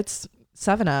 It's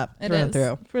 7-Up It through is and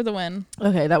through. for the win.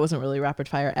 Okay, that wasn't really rapid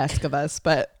fire-esque of us,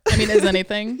 but I mean, is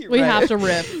anything. We Right. have to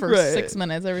riff for Right. 6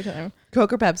 minutes every time.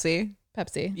 Coke or Pepsi?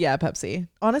 Pepsi. Yeah, Pepsi.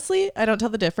 Honestly, I don't tell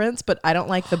the difference, but I don't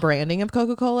like the branding of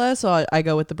Coca-Cola, so I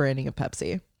go with the branding of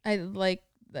Pepsi. I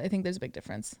think there's a big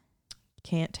difference.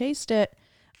 Can't taste it.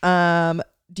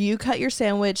 Do you cut your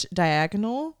sandwich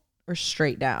diagonal or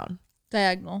straight down?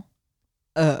 Diagonal.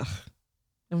 Ugh.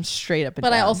 I'm straight up and But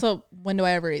down. I also, when do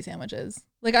I ever eat sandwiches?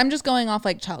 Like, I'm just going off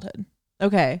like childhood.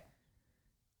 Okay.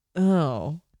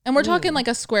 Oh. And we're talking like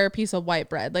a square piece of white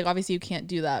bread. Like, obviously, you can't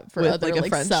do that for With other like a like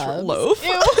French subs. loaf.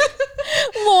 Ew.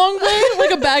 Long way,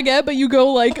 like a baguette, but you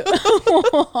go like,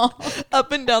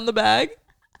 Up and down the bag.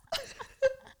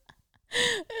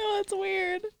 ew, that's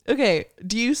weird. Okay.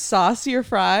 Do you sauce your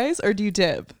fries or do you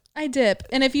dip? I dip,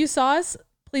 and if you sauce,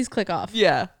 please click off.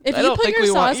 Yeah. If I you don't put think your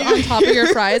we want sauce you on top of your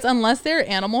here. fries, unless they're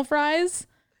animal fries,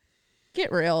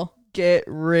 get real. Get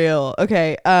real.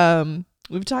 Okay.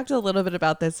 We've talked a little bit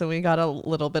about this and we got a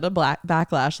little bit of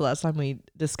backlash last time we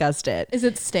discussed it. Is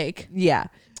it steak? Yeah.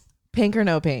 Pink or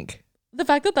no pink? The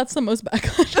fact that that's the most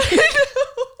backlash.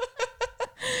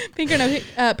 Pink or no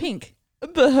pink? Pink.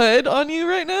 The hood on you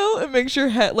right now, it makes your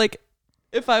head like,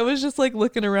 if I was just like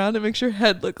looking around, it makes your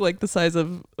head look like the size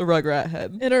of a Rugrat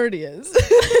head. It already is.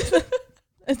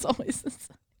 It's always the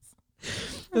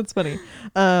size. That's funny.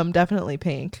 Definitely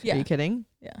pink. Yeah. Are you kidding?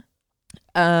 Yeah.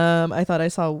 I thought I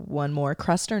saw one more.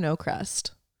 Crust or no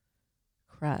crust?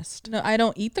 Crust. No, I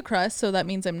don't eat the crust, so that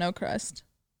means I'm no crust.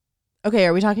 Okay,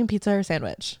 are we talking pizza or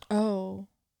sandwich? Oh.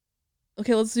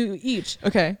 Okay, let's do each.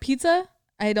 Okay. Pizza,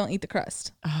 I don't eat the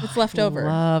crust. Oh, It's left over.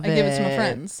 I give it to my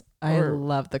friends. I Or-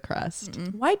 love the crust.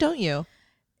 Mm-mm. Why don't you?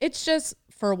 It's just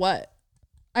for what?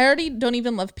 I already don't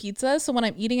even love pizza, so when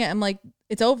I'm eating it, I'm like,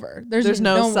 it's over. There's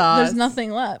no sauce. There's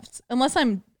nothing left. Unless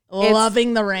I'm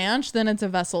loving the ranch, then it's a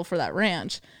vessel for that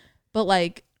ranch. But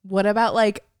like, What about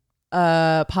like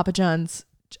Papa John's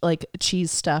like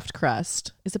cheese stuffed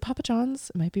crust? Is it Papa John's?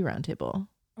 It might be Round Table.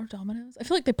 or Domino's, I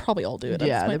feel like they probably all do it. At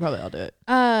Yeah, this they point. probably all do it.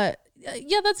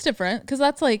 Yeah, that's different because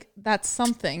that's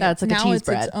something. That's like a now cheese it's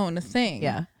bread. its own thing.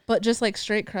 Yeah. But just like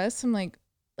straight crust, I'm like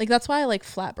that's why I like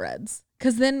flatbreads,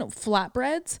 because then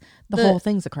flatbreads, The whole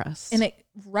thing's a crust. and it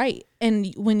right,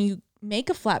 and when you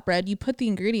make a flatbread, you put the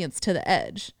ingredients to the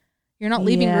edge. You're not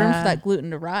leaving room for Yeah. that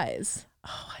gluten to rise.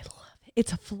 Oh, I love it.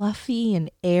 It's fluffy and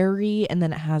airy, and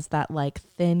then it has that like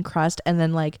thin crust, and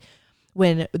then like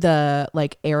when the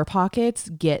like air pockets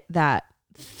get that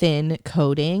thin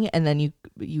coating, and then you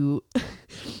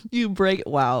you break.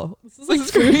 Wow, This is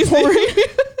like crazy.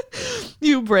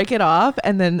 You break it off,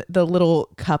 and then the little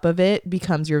cup of it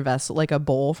becomes your vessel, like a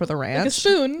bowl for the ranch. like a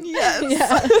spoon. Yes.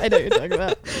 Yeah, I know what you're talking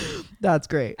about. That's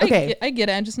great. Okay, I get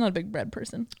it. I'm just not a big bread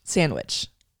person. sandwich.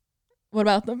 What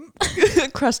about them?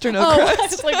 Crust or no I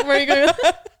crust? was like, where are you going with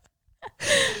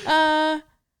that?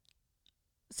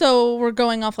 So we're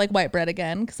going off like white bread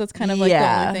again, because that's kind of like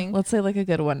the only thing. Let's say like a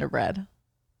good Wonder Bread.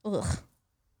 Ugh.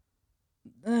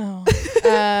 Oh.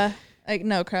 Like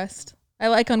no crust. I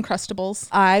like Uncrustables.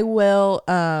 I will.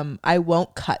 I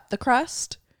won't cut the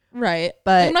crust. Right.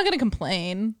 But- I'm not gonna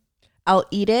complain. I'll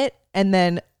eat it, and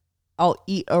then I'll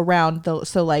eat around the.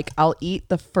 So like I'll eat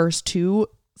the first two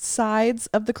sides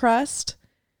of the crust,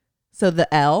 so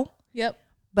the L, Yep.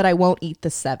 but I won't eat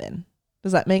the 7.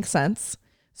 Does that make sense?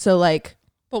 So like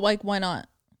But like, why not?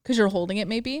 Because you're holding it,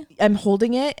 maybe. I'm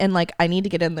holding it, and like I need to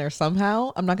get in there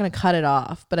somehow. I'm not gonna cut it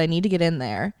off, but I need to get in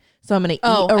there. So I'm gonna eat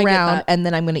I get around, that. and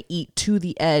then I'm gonna eat to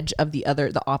the edge of the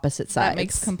opposite side. That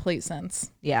makes complete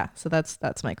sense. Yeah. So that's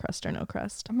my crust or no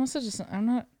crust. I'm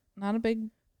not a big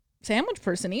sandwich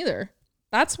person either.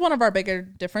 That's one of our bigger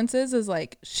differences. Is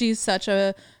like she's such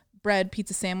a bread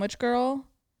pizza sandwich girl,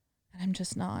 and I'm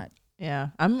just not. Yeah.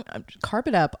 I'm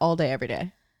carpet up all day, every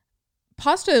day.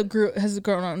 Pasta has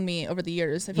grown on me over the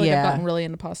years. I feel like Yeah. I've gotten really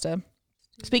into pasta.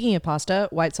 Speaking of pasta,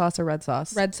 white sauce or red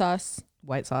sauce? Red sauce.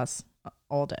 White sauce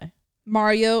all day.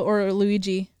 Mario or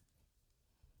Luigi?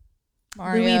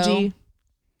 Mario. Luigi.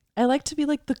 I like to be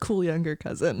like the cool younger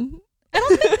cousin. I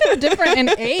don't think they're different in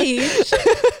age.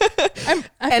 I feel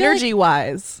Energy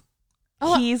wise.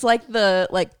 Oh, He's like the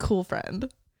like cool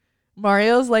friend.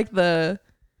 Mario's like the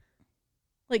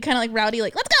like kind of like rowdy,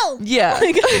 like let's go. yeah.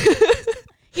 Like,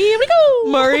 here we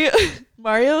go.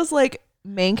 Mario's like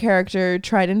main character,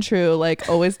 tried and true, like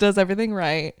always does everything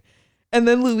right. And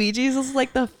then Luigi's is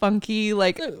like the funky,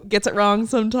 like gets it wrong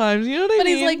sometimes. You know what I But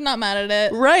mean? he's like not mad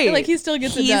at it. right. Like he still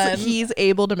gets it done. He's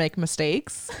able to make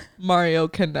mistakes. Mario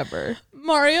can never.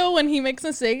 Mario, when he makes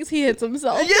mistakes, he hits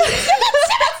himself.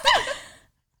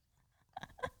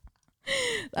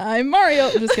 I'm Mario.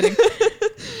 I'm just kidding.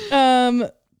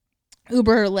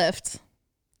 Uber or Lyft?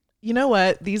 You know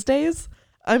what? These days,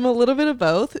 I'm a little bit of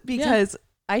both because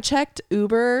I checked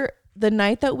Uber the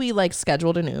night that we like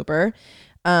scheduled an Uber.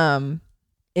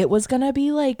 It was gonna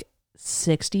be like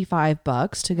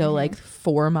 $65 to go like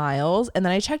 4 miles, and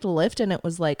then I checked Lyft and it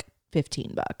was like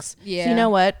 $15. Yeah. So you know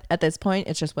what? At this point,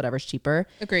 it's just whatever's cheaper.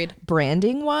 Agreed.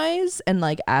 Branding wise and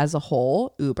like as a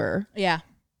whole, Uber. Yeah.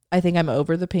 I think I'm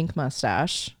over the pink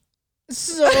mustache.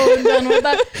 So done with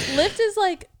that. Lyft is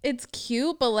like, it's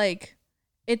cute, but like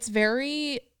it's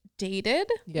very dated.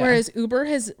 Yeah. Whereas Uber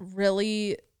has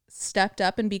really stepped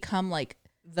up and become like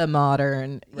The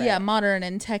modern. yeah, modern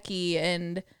and techie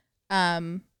and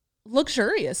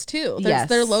luxurious too. Yes.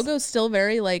 Their logo's still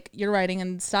very like you're riding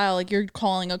in style, like you're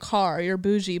calling a car, you're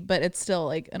bougie, but it's still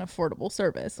like an affordable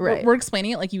service. Right. We're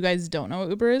explaining it like you guys don't know what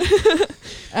Uber is.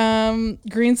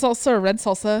 Green salsa or red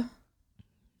salsa?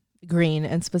 Green,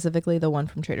 and specifically the one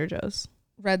from Trader Joe's.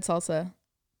 Red salsa.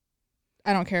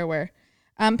 I don't care where.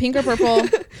 Pink or purple?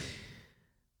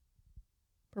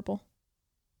 Purple?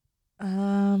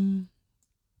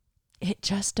 It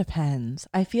just depends.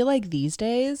 I feel like these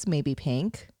days maybe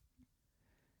pink.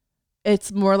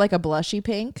 It's more like a blushy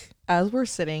pink as we're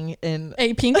sitting in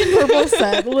A pink and purple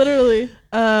set, literally.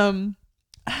 I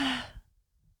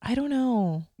don't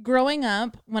know. Growing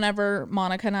up, whenever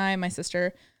Monica and I, my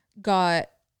sister, got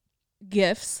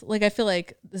gifts, like I feel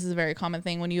like this is a very common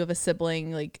thing when you have a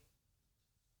sibling, like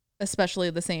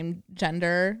especially the same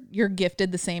gender, you're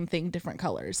gifted the same thing, different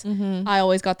colors. Mm-hmm. I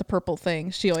always got the purple thing.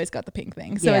 She always got the pink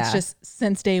thing. So it's just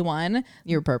since day one.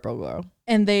 You're purple girl.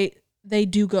 And they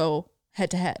do go head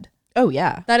to head. Oh,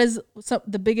 yeah. That is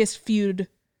the biggest feud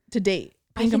to date.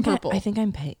 Pink and purple. I think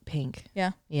I'm pink.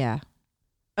 Yeah. Yeah.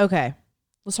 Okay.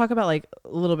 Let's talk about like a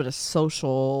little bit of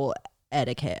social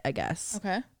etiquette, I guess.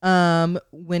 Okay.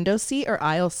 Window seat or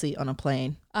aisle seat on a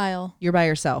plane? Aisle. You're by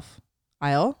yourself.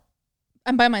 Aisle?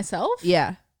 I'm by myself?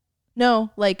 Yeah.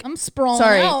 No, like I'm sprawling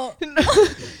sorry. out.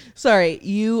 Sorry.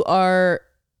 You are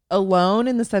alone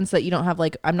in the sense that you don't have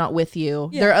like, I'm not with you.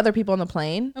 Yeah. There are other people on the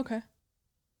plane. Okay.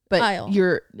 But Aisle.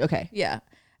 you're okay. Yeah.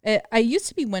 I used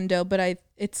to be window, but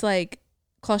it's like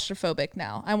claustrophobic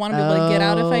now. I want to be able to get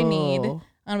out if I need. I want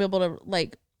to be able to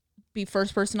like be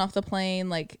first person off the plane.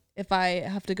 Like if I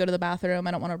have to go to the bathroom,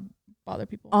 I don't want to bother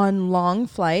people. On long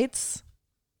flights,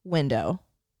 window.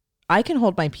 I can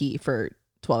hold my pee for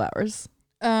 12 hours.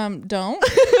 Don't.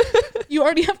 You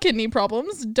already have kidney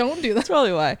problems. Don't do that. That's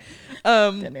probably why.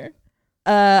 Dinner.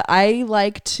 I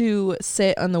like to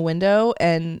sit on the window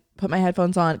and put my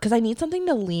headphones on because I need something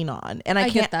to lean on. And I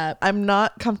can't. Get that. I'm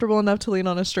not comfortable enough to lean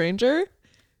on a stranger.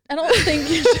 I don't think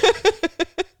you should.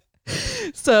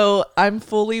 So I'm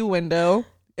fully window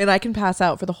and I can pass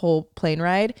out for the whole plane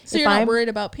ride. So you're not worried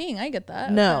about peeing. I get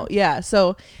that. No. Okay. Yeah.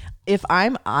 So if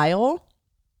I'm aisle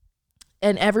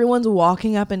and everyone's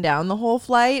walking up and down the whole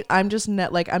flight, I'm just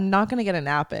I'm not going to get a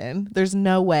nap in. There's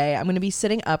no way. I'm going to be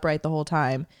sitting upright the whole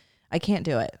time. I can't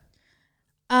do it.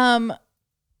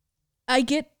 I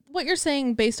get what you're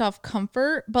saying based off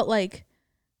comfort, but like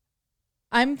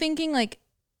I'm thinking like,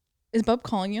 is Bub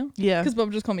calling you? Yeah. Because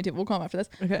Bub just called me too. We'll call him after this.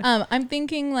 Okay. I'm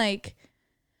thinking like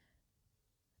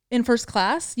in first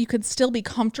class, you could still be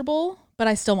comfortable, but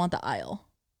I still want the aisle.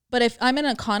 But if I'm in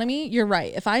economy, you're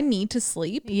right. If I need to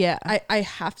sleep, Yeah. I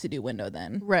have to do window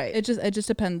then. Right. It just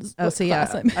depends. Oh, so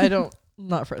yeah. I don't,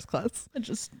 not first class. I'm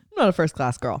not a first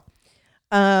class girl.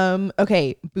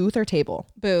 Okay. Booth or table?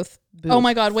 Booth. Booth. Oh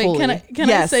my God. Wait, Fully. can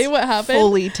I say what happened?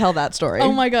 Fully tell that story.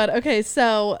 Oh my God. Okay.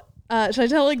 So, should I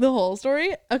tell like the whole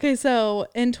story? Okay. So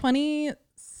in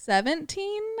 2017,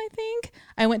 I think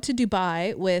I went to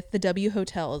Dubai with the W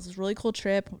Hotel. It was a really cool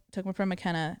trip. Took my friend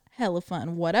McKenna. Hella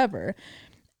fun, whatever.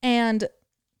 And,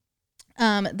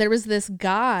 there was this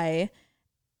guy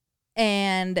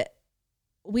and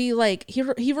we like,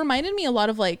 he reminded me a lot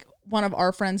of like one of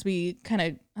our friends we kind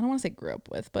of, I don't want to say grew up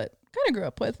with, but kind of grew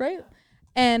up with. Right.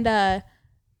 And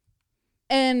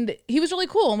he was really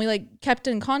cool. And we like kept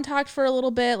in contact for a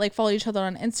little bit, like followed each other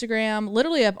on Instagram.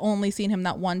 Literally, I've only seen him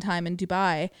that one time in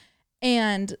Dubai.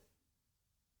 And,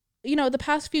 you know, the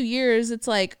past few years, it's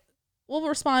like, we'll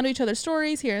respond to each other's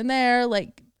stories here and there.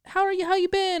 Like, how are you? How you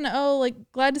been? Oh,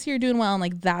 like, glad to see you're doing well. And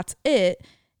like, that's it.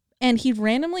 And he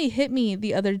randomly hit me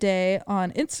the other day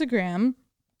on Instagram.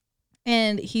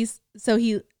 And he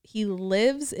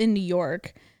lives in New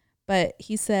York, but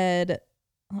he said,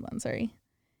 hold on, sorry.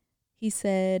 He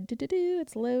said,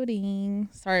 it's loading.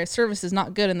 Sorry, service is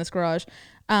not good in this garage.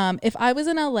 If I was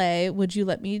in LA, would you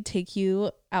let me take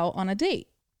you out on a date?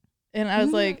 And I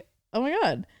was like, oh my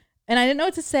God. And I didn't know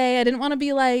what to say. I didn't want to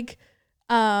be like,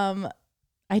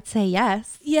 I'd say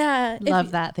yes. Yeah.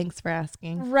 Love that. Thanks for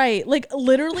asking. Right. Like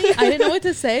literally, I didn't know what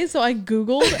to say. So I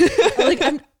Googled,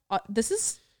 like, this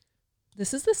is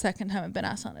the second time I've been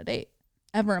asked on a date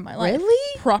ever in my life.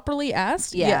 Really? Properly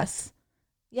asked? Yeah. Yes.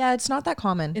 Yeah, it's not that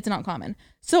common. It's not common.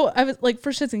 So I was like,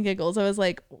 for shits and giggles, I was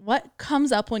like, what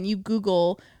comes up when you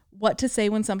Google what to say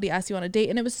when somebody asks you on a date?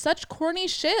 And it was such corny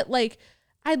shit. Like,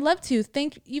 I'd love to.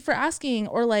 Thank you for asking.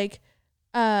 Or like,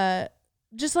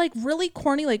 just like really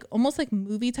corny, like almost like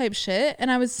movie type shit.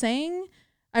 And I was saying,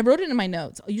 I wrote it in my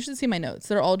notes. You should see my notes.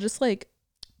 They're all just like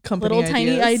Company little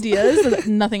tiny ideas.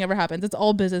 Nothing ever happens. It's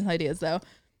all business ideas though.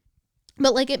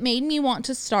 But like, it made me want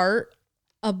to start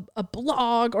a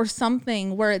blog or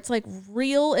something where it's like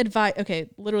real advice. Okay,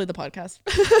 literally the podcast.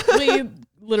 We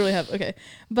literally have, okay.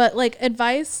 But like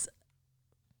advice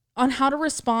on how to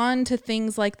respond to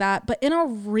things like that, but in a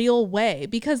real way.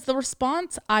 Because the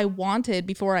response I wanted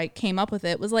before I came up with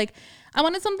it was like, I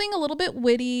wanted something a little bit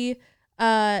witty,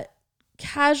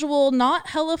 casual, not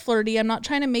hella flirty. I'm not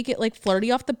trying to make it like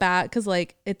flirty off the bat because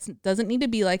like it doesn't need to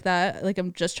be like that. Like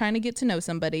I'm just trying to get to know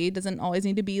somebody. It doesn't always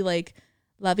need to be like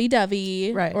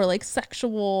lovey-dovey Right. or like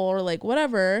sexual or like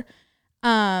whatever.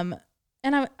 And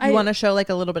I want to show like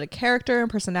a little bit of character and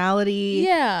personality.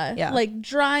 yeah, like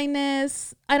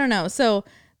dryness. I don't know. So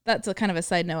that's a kind of a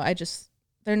side note.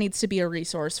 There needs to be a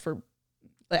resource for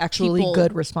Like actually people.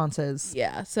 good responses.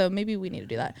 Yeah. So maybe we need to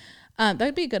do that.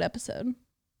 That'd be a good episode.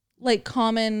 Like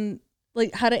how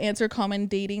to answer common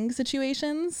dating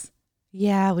situations.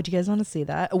 Yeah. Would you guys want to see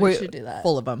that? We should do that.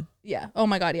 Full of them. Yeah. Oh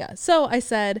my God. Yeah. So I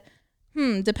said,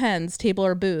 depends, table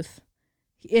or booth.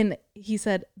 And he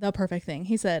said the perfect thing.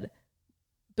 He said,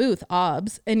 booth,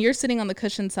 obs. And you're sitting on the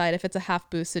cushion side if it's a half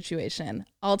booth situation.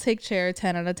 I'll take chair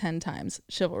 10 out of 10 times.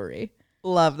 Chivalry.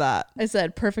 Love that. I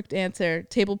said, perfect answer.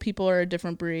 Table people are a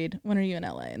different breed. When are you in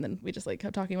LA? And then we just like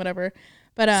kept talking, whatever.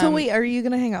 But so wait, are you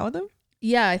going to hang out with him?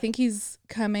 Yeah, I think he's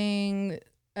coming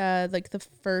like the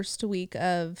first week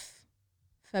of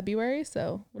February.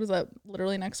 So what is that?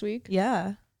 Literally next week?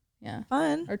 Yeah. Yeah.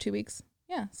 Fun. Or 2 weeks.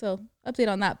 Yeah. So update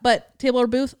on that. But table or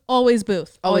booth? Always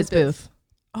booth. Always booth.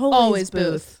 Always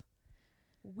booth.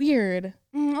 Weird.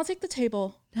 I'll take the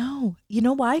table. No. You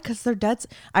know why? Because they're dead.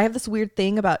 I have this weird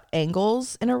thing about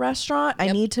angles in a restaurant. Yep.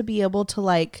 I need to be able to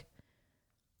like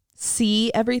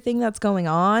see everything that's going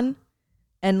on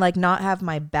and like not have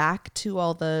my back to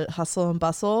all the hustle and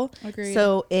bustle. Agreed.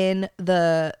 So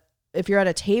if you're at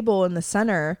a table in the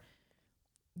center,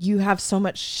 you have so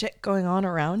much shit going on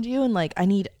around you, and like I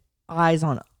need eyes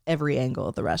on every angle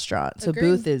of the restaurant. So Agreed.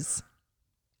 booth is.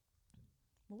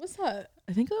 What was that?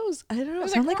 I think that was. I don't know. It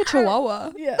was sounded like, like a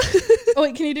chihuahua. Yeah. Oh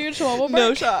wait, can you do your chihuahua bark?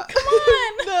 No shot. Come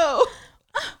on. No.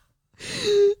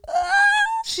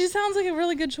 She sounds like a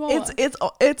really good chihuahua.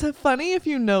 It's funny if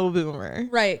you know Boomer.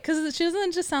 Right, because she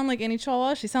doesn't just sound like any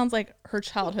chihuahua. She sounds like her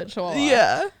childhood chihuahua.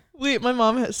 Yeah. Wait, my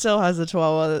mom still has a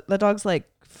chihuahua. That dog's like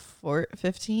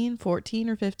 14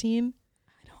 or 15.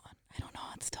 I don't know.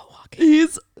 It's still walking.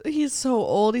 He's so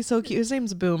old. He's so cute. His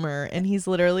name's Boomer, and he's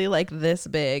literally like this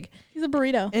big. He's a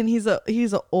burrito. And he's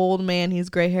an old man. He's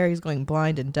gray hair. He's going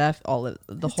blind and deaf. All of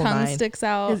the His whole tongue nine. sticks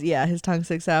out. His tongue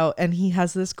sticks out, and he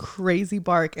has this crazy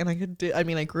bark. And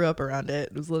I grew up around it.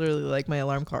 It was literally like my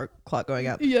alarm clock going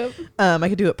up. Yep. I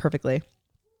could do it perfectly.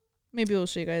 Maybe we'll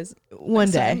show you guys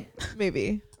One next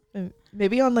day,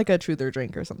 maybe on like a truth or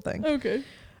drink or something. Okay.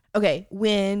 Okay,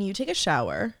 when you take a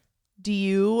shower, do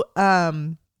you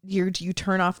do you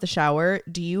turn off the shower?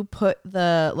 Do you put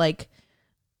the like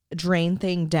drain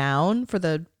thing down for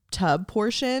the tub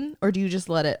portion, or do you just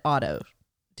let it auto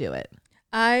do it?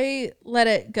 I let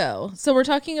it go. So we're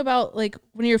talking about like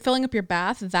when you're filling up your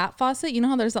bath, that faucet, you know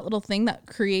how there's that little thing that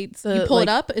creates, you pull it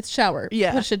up, it's shower.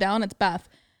 Yeah. Push it down, it's bath.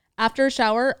 After a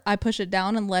shower, I push it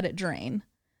down and let it drain.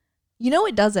 You know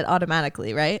it does it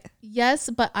automatically, right? Yes,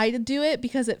 but I do it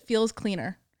because it feels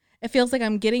cleaner. It feels like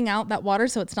I'm getting out that water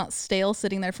so it's not stale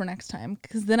sitting there for next time,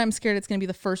 because then I'm scared it's going to be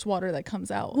the first water that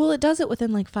comes out. Well, it does it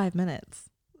within like 5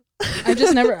 minutes. I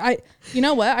just never, you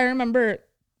know what? I remember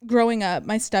growing up,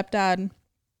 my stepdad,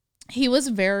 he was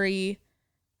very,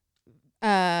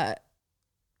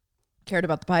 Cared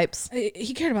about the pipes.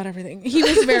 he cared about everything. He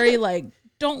was very like,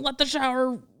 don't let the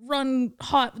shower run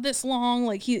hot this long.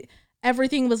 Like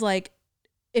everything was like,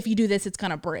 if you do this, it's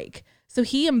going to break. So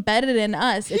he embedded in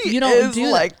us, if you don't do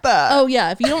like that. Oh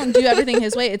yeah. If you don't do everything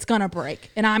his way, it's going to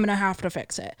break and I'm going to have to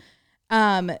fix it.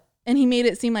 And he made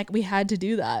it seem like we had to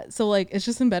do that. So like, it's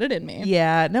just embedded in me.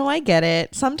 Yeah, no, I get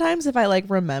it. Sometimes if I like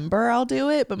remember, I'll do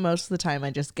it, but most of the time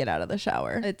I just get out of the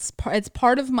shower. It's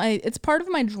part of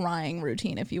my drying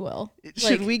routine, if you will.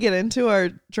 Should we get into our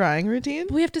drying routine?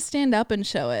 We have to stand up and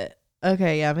show it.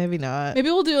 Okay, yeah, maybe not. Maybe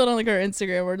we'll do it on like our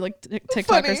Instagram or like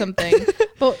TikTok Funny. or something.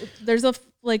 But there's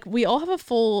we all have a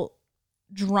full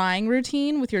drying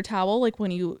routine with your towel. Like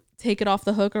when you take it off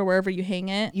the hook or wherever you hang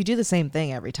it. You do the same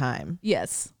thing every time.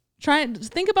 Yes.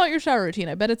 Think about your shower routine.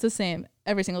 I bet it's the same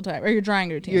every single time. Or your drying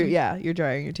routine. Your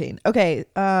drying routine. Okay,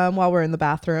 while we're in the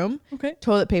bathroom. Okay.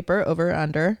 Toilet paper over,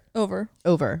 under. Over,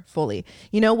 fully.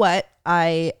 You know what?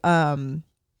 I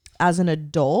as an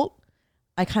adult,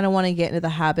 I kind of want to get into the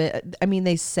habit. I mean,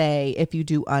 they say if you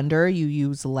do under, you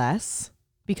use less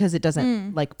because it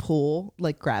doesn't like pull,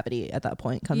 like gravity at that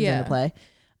point comes into play.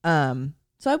 So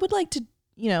I would like to,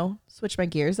 switch my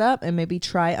gears up and maybe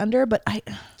try under, but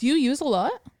do you use a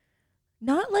lot?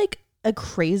 Not like a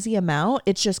crazy amount.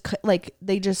 It's just like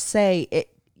they just say it.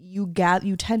 You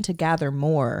tend to gather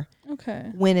more.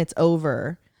 Okay. When it's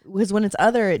over, because when it's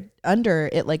under,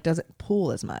 it like doesn't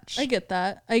pool as much. I get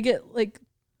that. I get like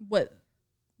what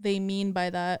they mean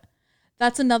by that.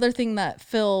 That's another thing that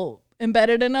Phil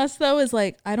embedded in us though is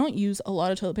like I don't use a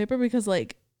lot of toilet paper because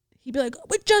like he'd be like,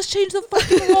 we just changed the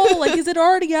fucking roll. Like, is it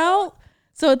already out?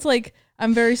 So it's like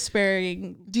I'm very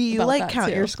sparing. Do you like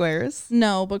count your squares?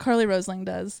 No, but Carly Roseling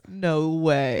does. No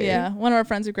way. Yeah, one of our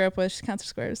friends we grew up with, she counts her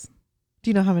squares. Do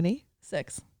you know how many?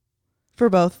 6. For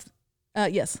both?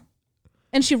 Yes.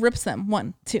 And she rips them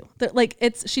 1, 2. Like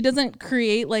she doesn't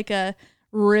create like a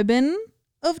ribbon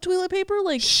of toilet paper.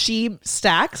 Like she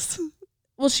stacks.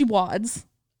 Well, she wads.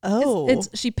 Oh, it's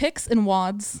she picks and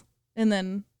wads and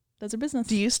then does her business.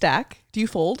 Do you stack? Do you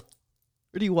fold?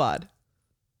 Or do you wad?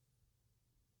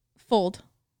 Fold.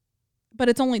 But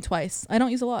it's only twice. I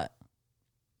don't use a lot.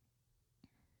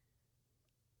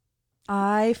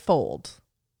 I fold.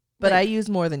 But like, I use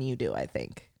more than you do, I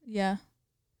think. Yeah.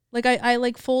 Like I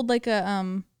like fold like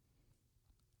a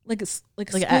like a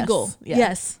squiggle. S. Yeah.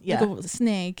 Yes. Yeah. Like a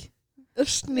snake. A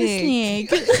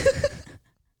snake. A snake.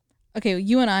 Okay,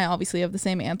 you and I obviously have the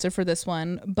same answer for this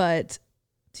one, but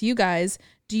to you guys,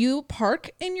 do you park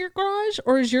in your garage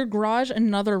or is your garage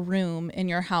another room in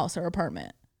your house or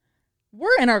apartment?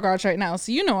 We're in our garage right now,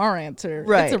 so you know our answer.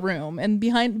 Right. It's a room. And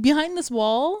behind this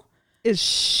wall is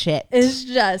shit. Is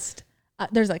just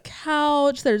there's a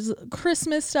couch, there's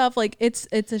Christmas stuff, like it's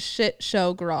a shit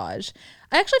show garage.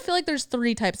 I actually feel like there's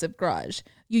 3 types of garage.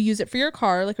 You use it for your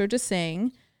car, like we were just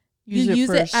saying. You use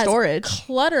it storage, as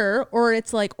clutter, or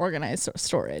it's like organized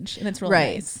storage, and it's really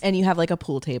nice. And you have like a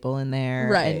pool table in there,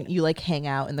 right? And you like hang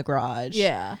out in the garage.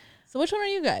 Yeah. So which one are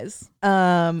you guys?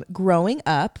 Growing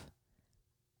up,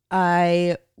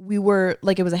 we were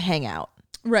like it was a hangout.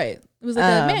 Right. It was like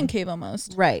a man cave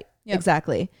almost. Right. Yep.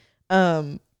 Exactly.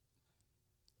 The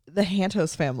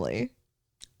Hantos family.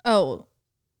 Oh.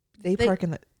 They park in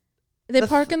the. They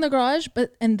park in the garage,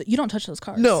 and you don't touch those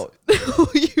cars. No,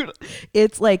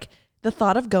 it's like the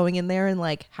thought of going in there and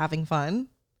like having fun.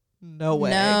 No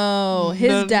way. No,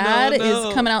 his dad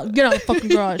is coming out. Get out of the fucking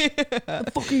garage. What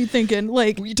the fuck are you thinking?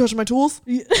 Like, you touching my tools?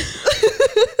 You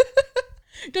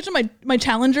touching my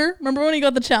Challenger? Remember when he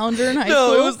got the Challenger in high school?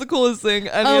 No, it was the coolest thing.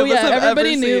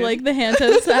 Everybody knew like the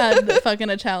Hantos had fucking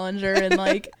a Challenger and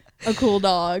like a cool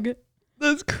dog.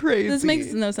 That's crazy. This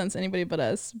makes no sense to anybody but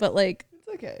us. But like,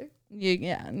 it's okay.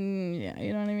 Yeah,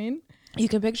 you know what I mean? You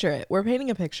can picture it. We're painting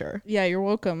a picture. Yeah, you're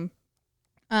welcome.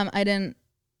 I didn't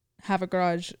have a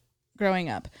garage growing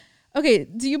up. Okay,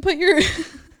 do you put your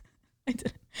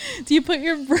do you put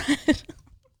your bread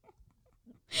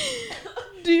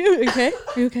Do you okay?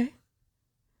 Are you okay?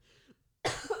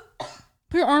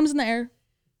 Put your arms in the air.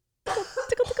 Tickle,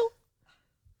 tickle, tickle.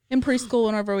 In preschool,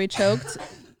 whenever we choked,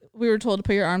 we were told to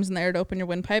put your arms in the air to open your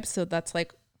windpipe, so that's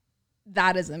like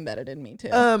that is embedded in me too.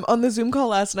 On the Zoom call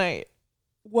last night,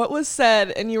 what was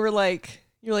said, and you're like,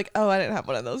 oh, I didn't have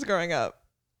one of those growing up.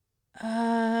 Do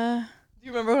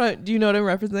you remember do you know what I'm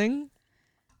referencing?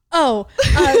 Oh,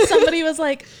 somebody was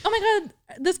like, oh my God,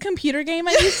 this computer game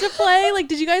I used to play. Like,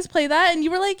 did you guys play that? And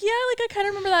you were like, yeah, like I kind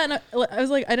of remember that. And I was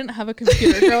like, I didn't have a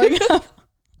computer growing up.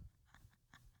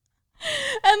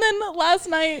 And then last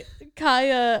night,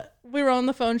 Kaya, we were on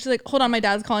the phone. She's like, hold on, my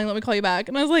dad's calling. Let me call you back.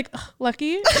 And I was like,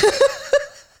 lucky.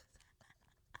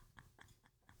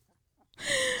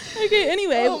 Okay,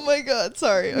 anyway. Oh my God,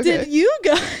 sorry. Okay. Did you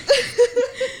guys,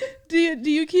 do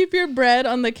you keep your bread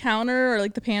on the counter or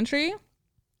like the pantry?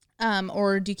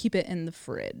 Or do you keep it in the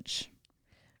fridge?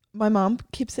 My mom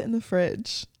keeps it in the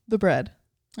fridge. The bread.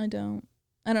 I don't.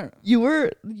 You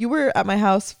were at my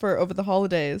house for over the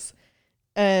holidays,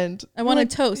 and I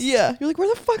wanted toast. Yeah, you're like, where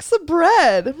the fuck's the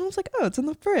bread? And I was like, oh, it's in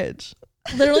the fridge.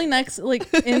 Literally next,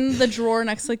 like in the drawer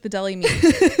next to like the deli meat.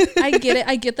 I get it.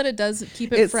 I get that it does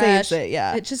keep it fresh. Saves it,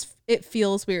 yeah. It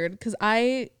feels weird because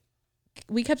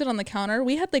we kept it on the counter.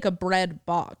 We had like a bread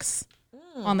box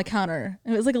on the counter.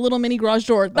 It was like a little mini garage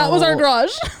door. That was our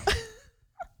garage.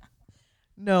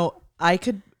 No, I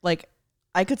could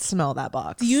smell that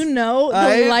box. Do you know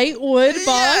the light wood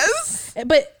box? Yes.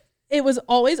 But it was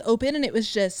always open and it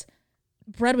was just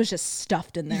bread was just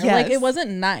stuffed in there. Yes. Like it wasn't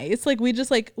nice. Like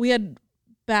we had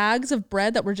bags of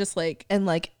bread that were just like and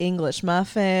like English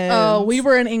muffins. Oh, we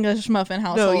were an English muffin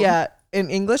household. No, yeah, an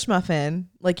English muffin,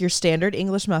 like your standard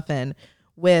English muffin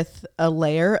with a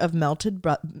layer of melted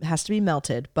has to be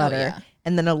melted butter,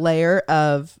 and then a layer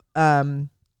of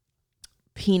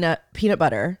peanut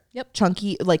butter. Yep.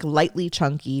 Chunky, like lightly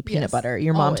chunky peanut butter.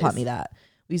 Your mom taught me that.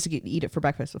 We used to eat it for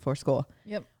breakfast before school.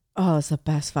 Yep. Oh, it's the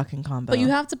best fucking combo. But you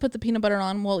have to put the peanut butter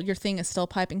on while your thing is still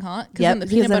piping hot. Yeah,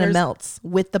 because then it melts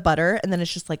with the butter, and then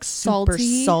it's just like super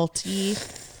salty.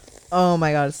 Oh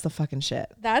my God, it's the fucking shit.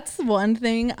 That's one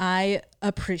thing I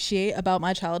appreciate about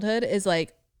my childhood is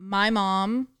like my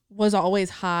mom was always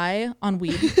high on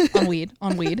weed, on weed,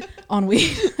 on weed, on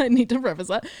weed. I need to preface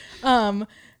that.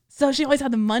 So she always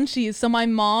had the munchies. So my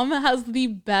mom has the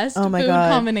best food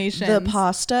combinations. The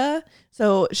pasta.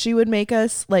 So she would make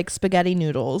us like spaghetti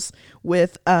noodles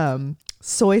with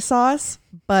soy sauce,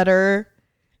 butter,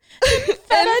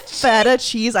 and feta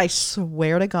cheese. I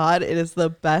swear to God, it is the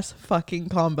best fucking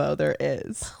combo there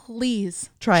is. Please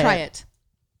try it.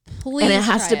 Please, and it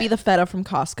has to be the feta from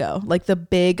Costco, like the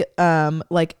big,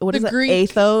 like what is it,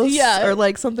 Athos, or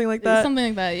like something like that. Something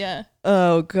like that, yeah.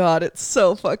 Oh God, it's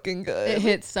so fucking good. It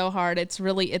hits so hard. It's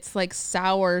like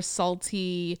sour,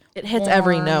 salty. It hits warm,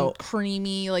 every note.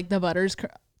 Creamy, like the butter's.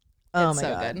 Oh my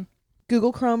God. Good.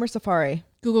 Google Chrome or Safari?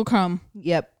 Google Chrome.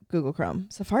 Yep. Google Chrome.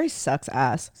 Safari sucks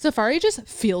ass. Safari just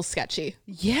feels sketchy.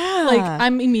 Yeah. Like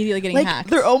I'm immediately getting hacked.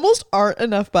 There almost aren't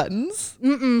enough buttons.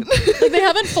 Like they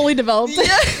haven't fully developed.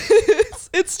 Yes.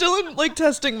 It's still in like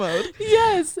testing mode.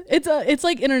 Yes. It's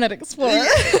like Internet Explorer.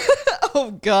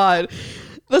 Oh God.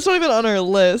 That's not even on our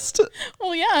list.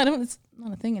 Well, yeah. It's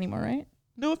not a thing anymore, right?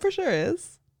 No, it for sure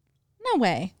is. No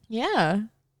way. Yeah.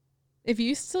 If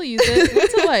you still use it,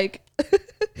 what's it like?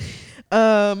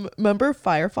 Remember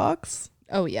Firefox?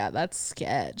 Oh yeah, that's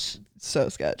sketch. So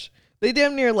sketch. They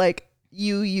damn near like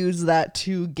you use that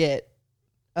to get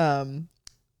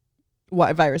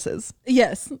viruses.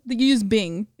 Yes, you use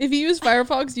Bing. If you use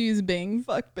Firefox, you use Bing.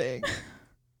 Fuck Bing.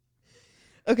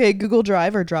 Okay, Google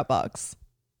Drive or Dropbox?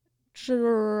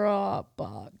 Dropbox.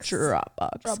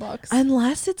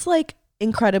 Unless it's like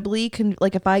incredibly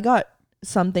like if I got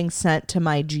something sent to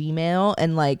my Gmail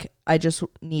and like I just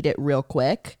need it real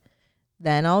quick,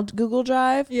 then I'll Google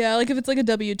Drive. Yeah, like if it's like a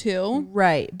W-2.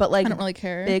 Right. But like I don't really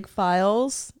care. Big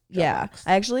files. Dropbox. Yeah.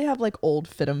 I actually have like old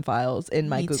FITM files in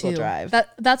my Google Drive.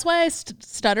 That's why I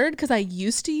stuttered, because I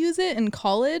used to use it in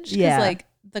college. Yeah. Like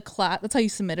the class, that's how you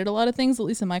submitted a lot of things, at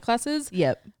least in my classes.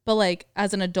 Yep. But like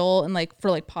as an adult and like for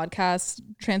like podcasts,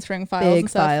 transferring files Big and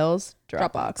stuff. files.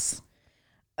 Dropbox.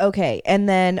 Okay. And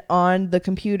then on the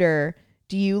computer,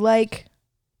 do you like,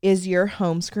 is your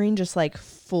home screen just like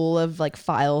full of like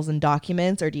files and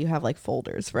documents, or do you have like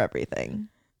folders for everything?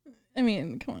 I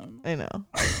mean, come on. I know.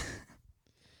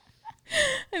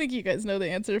 I think you guys know the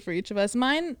answer for each of us.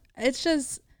 Mine, it's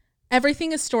just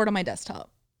everything is stored on my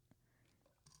desktop.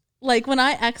 Like when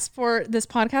I export this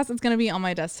podcast, it's going to be on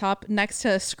my desktop next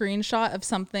to a screenshot of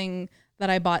something that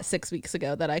I bought 6 weeks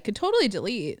ago that I could totally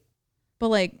delete. But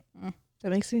like, that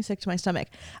makes me sick to my stomach.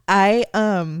 I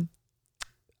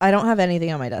don't have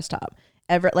anything on my desktop.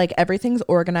 Everything's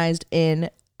organized in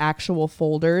actual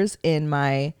folders in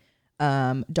my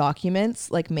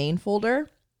documents, like main folder.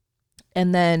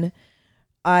 And then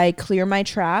I clear my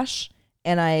trash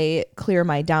and I clear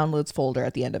my downloads folder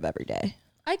at the end of every day.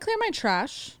 I clear my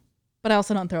trash, but I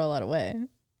also don't throw a lot away.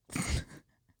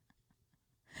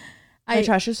 My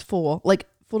trash is full, like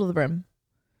full to the brim.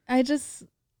 I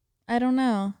don't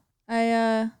know.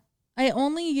 I'll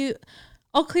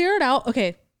clear it out.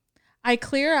 Okay. I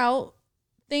clear out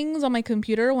things on my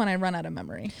computer when I run out of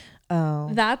memory. Oh.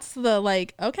 That's the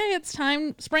like, okay, it's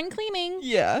time spring cleaning.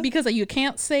 Yeah. Because you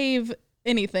can't save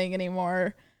anything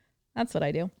anymore. That's what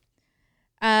I do.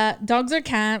 Dogs or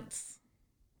cats?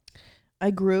 I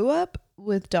grew up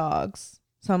with dogs,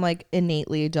 so I'm like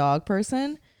innately a dog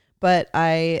person, but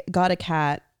I got a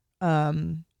cat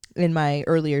in my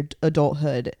earlier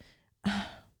adulthood.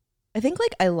 I think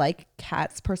like I like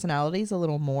cats' personalities a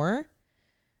little more.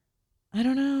 I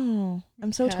don't know.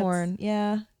 I'm so torn.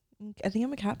 Yeah. I think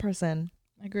I'm a cat person.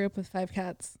 I grew up with 5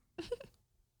 cats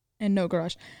and no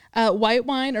garage. White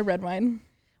wine or red wine?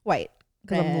 White,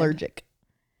 because I'm allergic.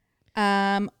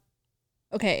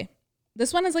 Okay.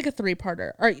 This one is like a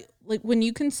 3-parter. Are you, like, when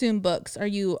you consume books, are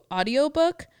you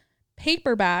audiobook,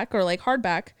 paperback or like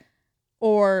hardback,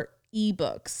 or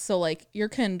ebooks? So like your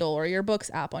Kindle or your books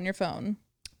app on your phone.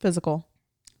 Physical.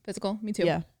 Me too.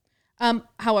 Yeah.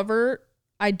 However,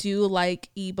 I do like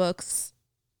ebooks.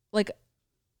 Like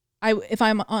if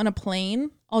I'm on a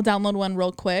plane, I'll download one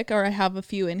real quick, or I have a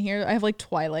few in here. I have like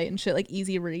Twilight and shit, like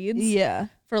easy reads. Yeah.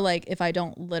 For like if I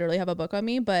don't literally have a book on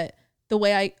me, but the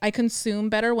way I consume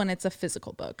better when it's a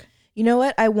physical book. You know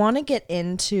what? I want to get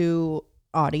into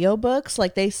audiobooks.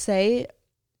 Like they say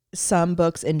some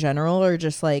books in general are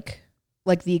just like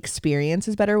the experience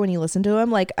is better when you listen to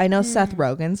them. Like I know Seth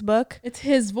Rogen's book. It's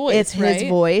his voice. It's his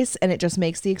voice, and it just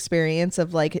makes the experience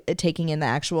of like taking in the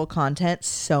actual content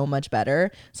so much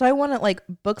better. So I want to like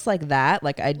books like that.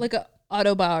 Like a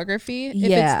autobiography. If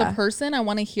it's the person, I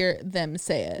want to hear them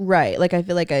say it. Right. Like I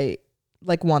feel like I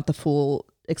like want the full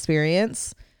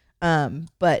experience.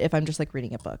 But if I'm just like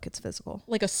reading a book, it's physical.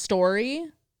 Like a story,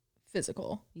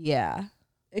 physical. Yeah.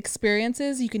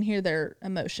 experiences, you can hear their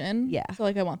emotion. Yeah. So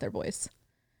like I want their voice.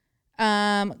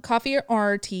 Coffee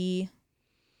or tea?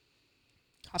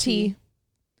 Coffee. Tea.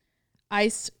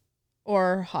 Iced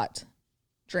or hot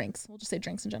drinks? We'll just say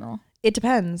drinks in general. It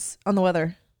depends on the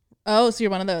weather. Oh, so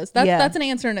you're one of those. That's an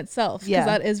answer in itself, because Yeah.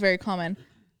 that is very common.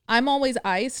 I'm always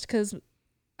iced because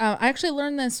I actually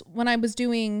learned this when I was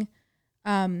doing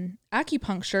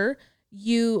acupuncture.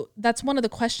 That's one of the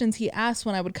questions he asked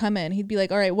when I would come in. He'd be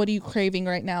like, all right, what are you craving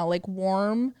right now? Like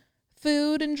warm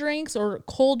food and drinks or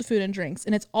cold food and drinks?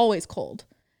 And it's always cold.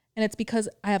 And it's because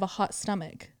I have a hot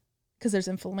stomach because there's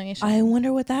inflammation. I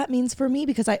wonder what that means for me,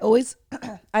 because I always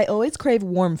crave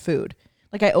warm food.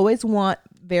 Like I always want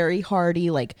very hearty,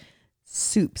 like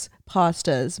soups,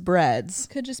 pastas, breads.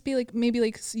 Could just be like maybe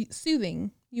like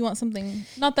soothing. You want something,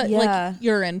 not that Yeah. like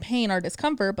you're in pain or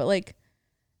discomfort, but like,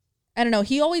 I don't know.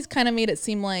 He always kind of made it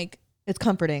seem like It's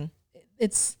comforting.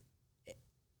 it's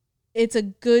a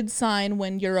good sign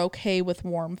when you're okay with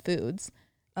warm foods.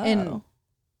 And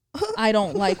I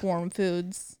don't like warm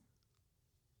foods.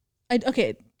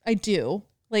 I do.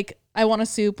 Like I want a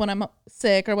soup when I'm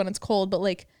sick or when it's cold, but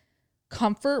like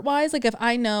comfort wise, like if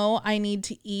I know I need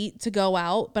to eat to go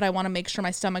out, but I want to make sure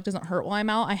my stomach doesn't hurt while I'm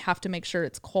out, I have to make sure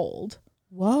it's cold.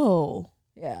 Whoa.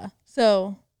 Yeah.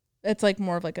 So it's like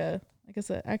more of like an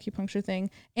acupuncture thing.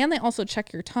 And they also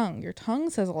check your tongue. Your tongue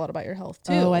says a lot about your health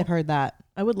too. Oh, I've heard that.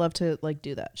 I would love to like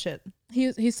do that shit.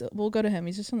 We'll go to him.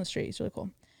 He's just on the street. He's really cool.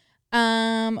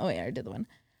 Oh wait, I already did the one.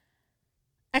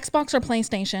 Xbox or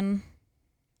PlayStation?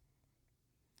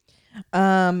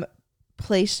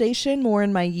 PlayStation more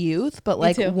in my youth, but Me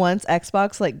like too. once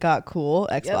Xbox like got cool,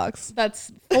 Xbox. Yep,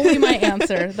 that's fully my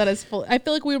answer. That is full. I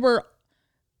feel like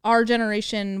our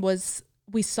generation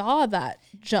we saw that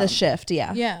jump. The shift,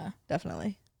 yeah. Yeah.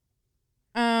 Definitely.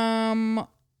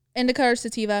 Indica or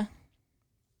sativa?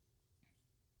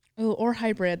 Oh, or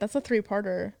hybrid. That's a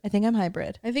 3-parter. I think I'm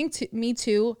hybrid. I think me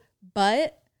too,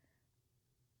 but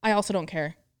I also don't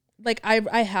care. Like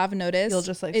I have noticed You'll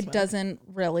just, like, it smoke. doesn't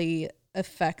really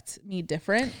affect me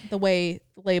different. The way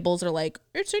labels are like,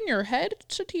 it's in your head,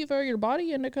 sativa, your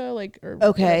body, indica, like, or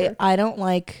Okay, whatever. I don't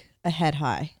like a head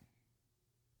high.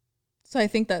 So I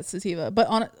think that's sativa. But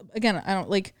again, I don't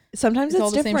like, Sometimes it's it's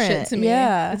all the different. same shit to me.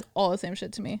 Yeah. It's all the same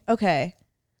shit to me. Okay.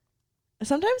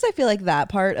 Sometimes I feel like that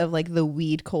part of like the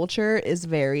weed culture is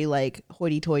very like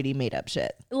hoity-toity made up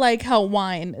shit. Like how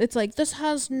wine, it's like, this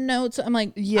has notes. I'm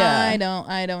like, Yeah.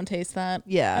 I don't taste that.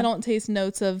 Yeah. I don't taste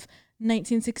notes of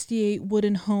 1968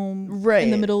 wooden home Right.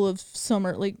 in the middle of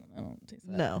summer. Like, I don't taste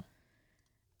that.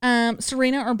 No.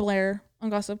 Serena or Blair on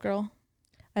Gossip Girl?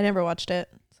 I never watched it.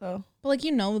 So But like,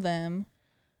 you know them.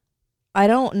 I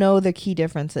don't know the key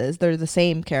differences. They're the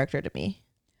same character to me.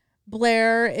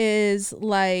 Blair is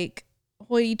like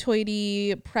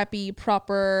hoity-toity, preppy,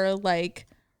 proper, like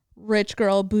rich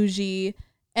girl, bougie.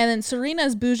 And then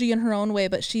Serena's bougie in her own way,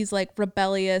 but she's like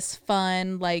rebellious,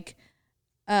 fun, like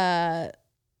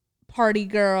party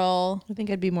girl I think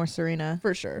I'd be more Serena.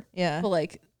 for sure. Yeah. But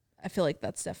like, I feel like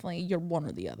that's definitely, you're one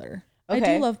or the other. I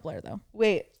Okay. do love Blair though.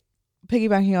 Wait,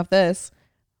 piggybacking off this,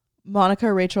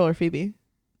 Monica, Rachel, or Phoebe?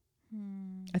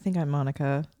 I think I'm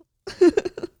Monica.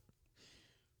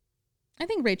 I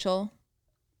think Rachel.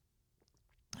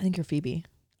 I think you're Phoebe.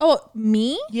 Oh,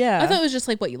 me? Yeah. I thought it was just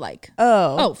like what you like.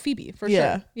 Oh. Oh, Phoebe, for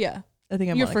Yeah. sure. Yeah. I think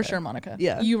I'm You're Monica. for sure Monica.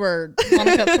 Yeah. You were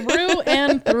Monica through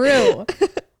and through.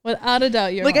 Without a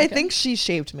doubt, you're Like, Monica. I think she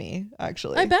shaped me,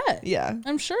 actually. I bet. Yeah.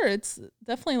 I'm sure it's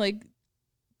definitely like,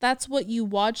 that's what you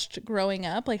watched growing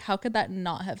up. Like, how could that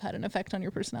not have had an effect on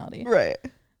your personality? Right.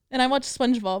 And I watched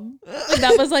SpongeBob. Like,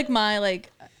 that was like my, like,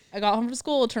 I got home from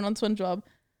school, turned on SpongeBob.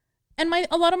 And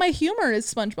a lot of my humor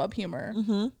is SpongeBob humor.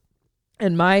 Mm-hmm.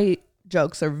 And my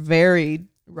jokes are very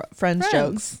friends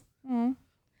jokes. Mm.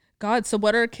 God, so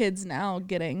what are kids now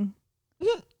getting?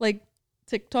 Like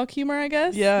TikTok humor, I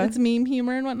guess? Yeah. It's meme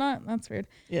humor and whatnot. That's weird.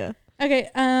 Yeah. Okay,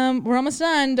 we're almost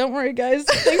done. Don't worry, guys.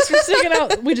 Thanks for sticking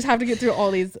out. We just have to get through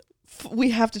all these. We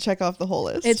have to check off the whole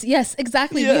list. Yes,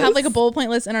 exactly. We have like a bullet point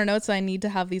list in our notes, so I need to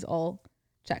have these all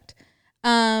checked.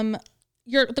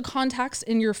 The contacts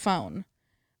in your phone.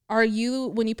 Are you,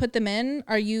 when you put them in,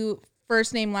 are you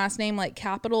first name, last name, like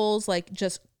capitals, like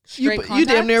just straight contacts? You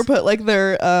damn near put like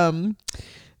their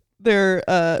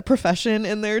profession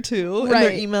in there too, and their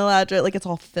Right. email address, like it's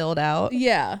all filled out.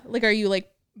 Yeah. Like, are you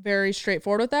like very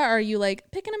straightforward with that? Or are you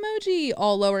like, pick an emoji,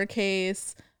 all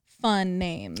lowercase, fun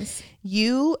names?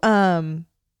 You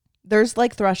there's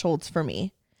like thresholds for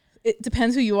me. It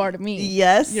depends who you are to me.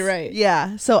 Yes. You're right.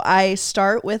 Yeah. So I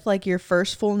start with like your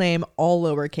first full name, all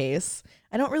lowercase.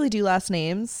 I don't really do last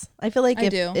names. I feel like I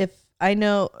do. if I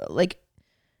know, like,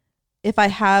 if I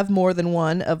have more than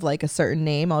one of like a certain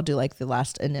name, I'll do like the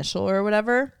last initial or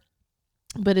whatever.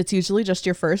 But it's usually just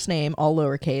your first name, all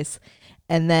lowercase.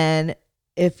 And then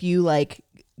if you like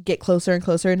get closer and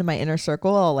closer into my inner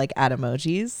circle, I'll like add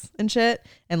emojis and shit.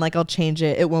 And like I'll change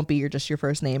it. It won't be just your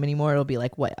first name anymore. It'll be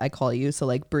like what I call you. So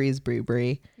like Bree's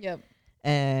Bree. Yep.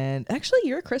 And actually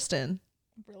you're Kristen.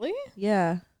 Really?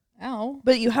 Yeah. Ow.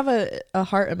 But you have a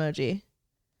heart emoji.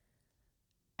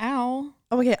 Ow.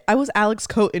 Oh, okay. I was Alex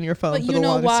Coat in your phone But for you the know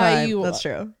longest why time. you- That's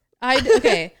true.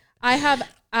 Okay. I have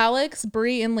Alex,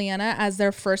 Bree, and Leanna as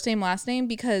their first name, last name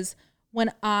because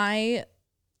when I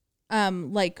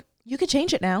like You could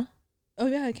change it now. oh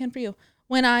yeah, I can for you.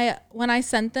 When I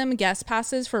sent them guest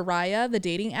passes for Raya, the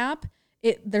dating app,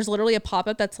 there's literally a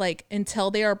pop-up that's like,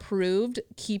 until they are approved,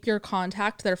 keep your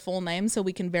contact their full name so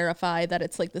we can verify that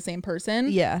it's like the same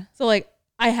person. Yeah. So like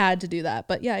I had to do that.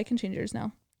 But yeah, I can change yours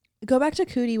now. Go back to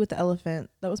Cootie with the elephant.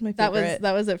 That was my favorite.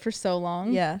 That was it for so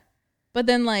long. Yeah. But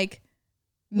then like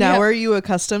Now have- are you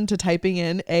accustomed to typing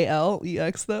in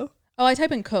ALEX though? oh, I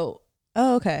type in coat.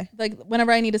 Oh, okay. Like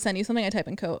whenever I need to send you something, I type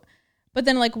in coat. But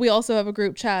then like we also have a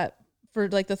group chat for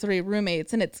like the 3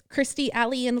 roommates and it's Christy,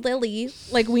 Allie, and Lily.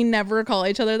 Like we never call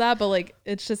each other that, but like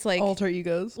it's just like Alter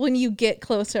egos. when you get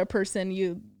close to a person,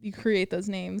 you create those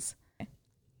names.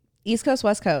 East Coast,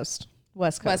 West Coast.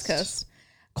 West Coast. West Coast.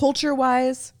 Culture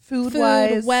wise, food Food,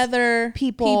 wise, weather,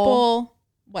 people.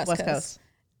 West, West Coast. Coast.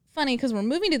 Funny because we're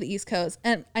moving to the East Coast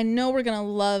and I know we're going to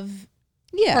love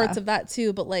Yeah. parts of that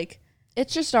too, but like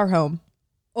It's just our home.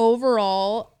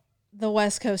 overall, the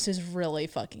West Coast is really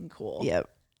fucking cool. Yep.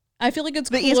 I feel like it's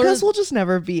The cooler. East Coast will just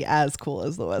never be as cool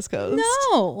as the West Coast.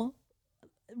 No.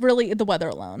 Really, the weather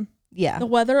alone. Yeah. The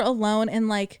weather alone and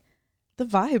like The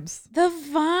vibes. the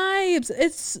vibes.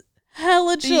 It's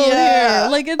hella chill Yeah.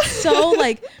 here. Like it's so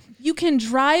like you can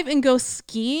drive and go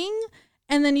skiing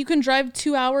and then you can drive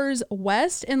 2 hours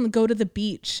west and go to the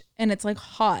beach and it's like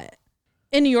hot.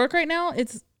 In New York right now,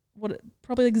 it's what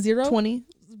probably like 0? 20.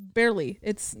 Barely.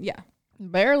 It's yeah.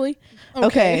 Barely.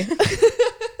 Okay.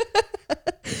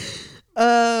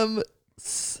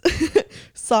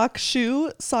 Sock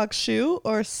shoe,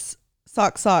 or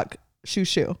sock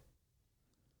shoe.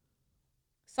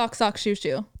 Sock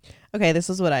shoe. Okay, this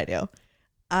is what I do.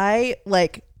 I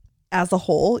like as a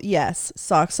whole, yes,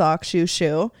 sock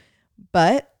shoe,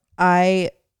 but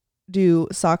I do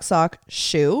sock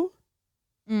shoe.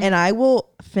 And I will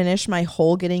finish my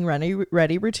whole getting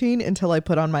ready routine until I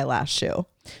put on my last shoe.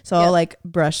 So I'll like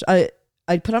brush. I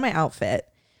put on my outfit,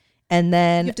 and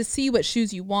then You have to see what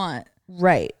shoes you want.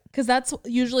 right. Because that's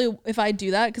usually if I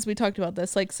do that, because we talked about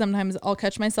this, like sometimes I'll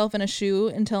catch myself in a shoe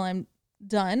until I'm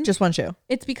done. Just one shoe.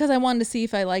 It's because I wanted to see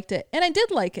if I liked it. And I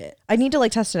did like it. I need to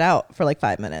like test it out for like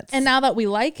 5 minutes. And now that we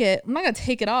like it, I'm not going to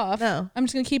take it off. No. I'm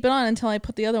just going to keep it on until I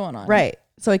put the other one on. Right.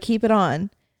 So I keep it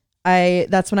on.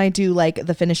 That's when I do like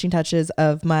the finishing touches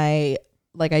of my,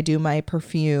 like I do my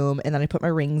perfume and then I put my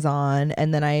rings on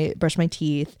and then I brush my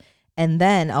teeth and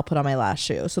then I'll put on my last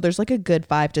shoe. So there's like a good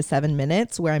 5 to 7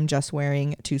 minutes where I'm just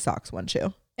wearing 2 socks, 1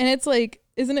 shoe. And it's like,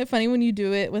 isn't it funny when you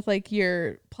do it with like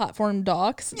your platform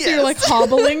docks? Yes. So you're like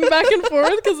hobbling back and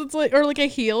forth because it's like, or like a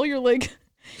heel. You're like,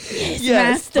 yes,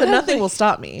 master. but nothing will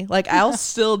stop me. Like I'll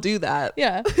still do that.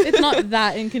 Yeah. It's not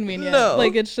that inconvenient. No.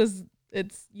 Like it's just,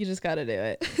 you just got to do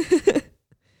it.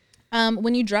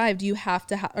 When you drive, do you have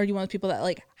to are you one of those people that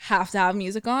like have to have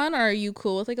music on, or are you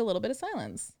cool with like a little bit of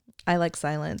silence? I like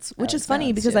silence, which like is funny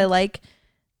silence, because too. I like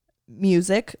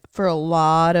music for a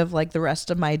lot of like the rest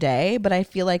of my day, but I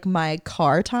feel like my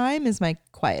car time is my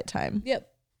quiet time. Yep.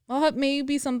 I'll have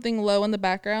maybe something low in the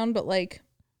background, but like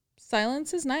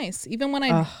silence is nice. Even when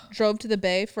I drove to the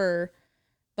Bay for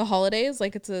the holidays,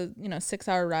 like it's a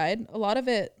 6-hour ride, a lot of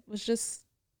it was just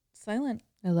silent.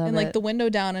 I love And it. like the window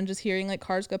down and just hearing like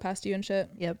cars go past you and shit.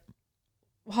 Yep.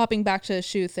 Hopping back to the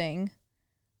shoe thing.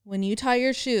 When you tie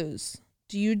your shoes,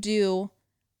 do you do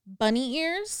bunny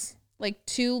ears, like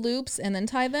 2 loops and then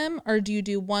tie them? Or do you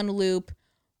do 1 loop,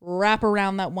 wrap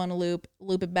around that 1 loop,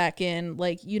 loop it back in?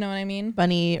 Like, you know what I mean?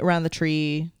 Bunny around the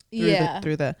tree.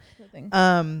 Through the Thing.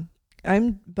 I'm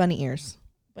bunny ears.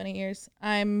 Bunny ears.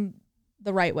 I'm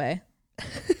the right way.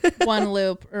 1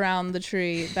 loop around the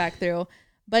tree, back through.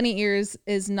 Bunny ears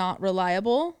is not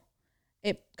reliable.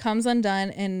 It comes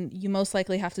undone and you most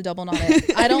likely have to double knot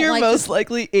it. I don't You're like most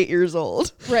likely 8 years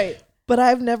old. right. But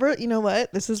I've never, you know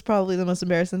what? This is probably the most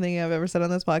embarrassing thing I've ever said on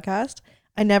this podcast.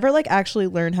 I never like actually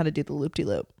learned how to do the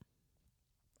loop-de-loop.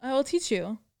 I will teach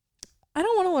you. I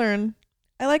don't want to learn.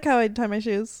 I like how I tie my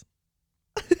shoes.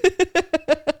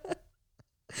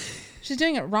 She's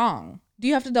doing it wrong. Do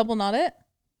you have to double knot it?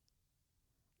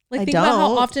 Like I think about how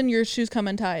don't. often your shoes come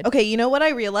untied. Okay, you know what I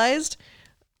realized?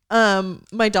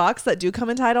 My Docs that do come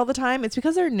untied all the time, it's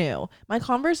because they're new. My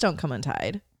Converse don't come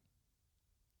untied.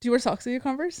 Do you wear socks with your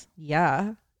Converse?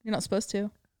 Yeah. You're not supposed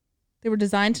to. They were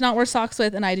designed to not wear socks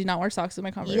with, and I do not wear socks with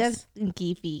my Converse. Yes,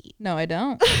 stinky feet. No, I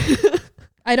don't.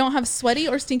 I don't have sweaty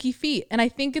or stinky feet, and I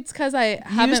think it's because I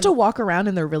You used to walk around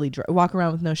and they're really dry. Walk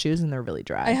around with no shoes and they're really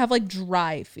dry. I have like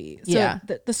dry feet, so Yeah.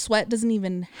 the sweat doesn't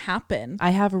even happen.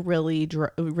 I have really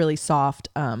really soft,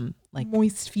 like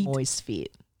Moist feet. moist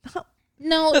feet.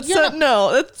 No,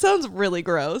 No, that sounds really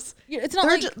gross. it's not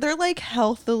They're like they're like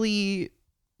healthily.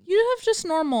 you have just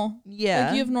normal. Yeah,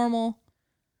 Like you have normal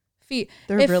feet.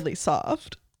 they're really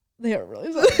soft. They are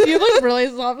really soft. You have like really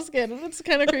soft skin. It's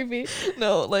kind of creepy.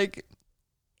 No, like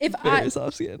If very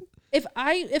soft skin. if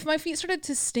my feet started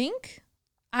to stink,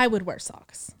 I would wear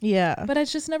socks. Yeah, But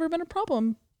it's just never been a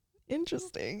problem.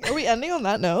 interesting. Are we ending on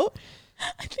that note?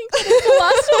 I think that's the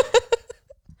last one.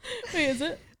 Wait, is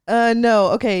it? No.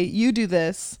 Okay, you do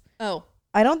this. Oh,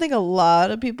 I don't think a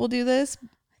lot of people do this. I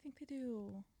think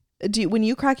they do. When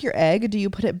you crack your egg, do you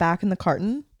put it back in the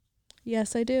carton?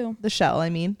 Yes, I do. The shell, I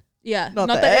mean. Yeah, Not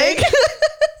the egg.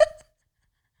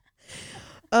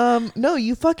 No,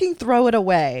 you fucking throw it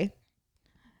away.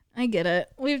 I get it.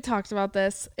 We've talked about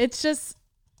this. It's just,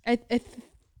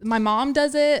 my mom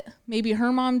does it. Maybe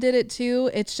her mom did it too.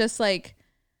 It's just like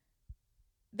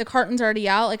the carton's already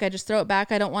out. Like I just throw it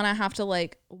back. I don't want to have to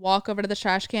like walk over to the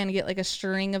trash can and get like a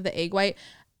string of the egg white.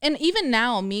 And even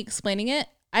now, me explaining it,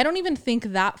 I don't even think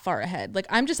that far ahead. Like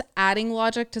I'm just adding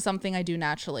logic to something I do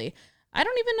naturally. I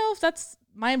don't even know if that's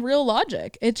my real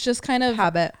logic. It's just kind of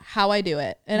Habit. how I do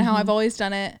it and how I've always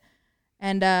done it.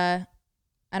 And I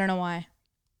don't know why.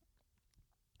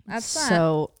 That's that.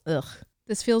 So, ugh.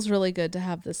 This feels really good to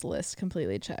have this list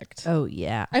completely checked. Oh,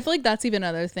 yeah. I feel like that's even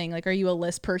another thing. Like, are you a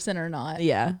list person or not?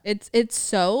 Yeah. It's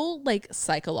so like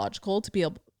psychological to be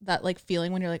able that like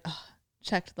feeling when you're like, oh,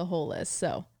 checked the whole list.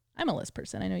 So I'm a list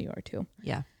person. I know you are too.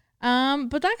 Yeah.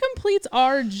 But that completes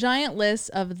our giant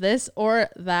list of this or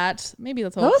that. Maybe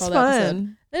that's what That we'll was call the episode.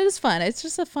 fun. It is fun. It's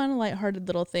just a fun, lighthearted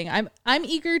little thing. I'm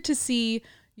eager to see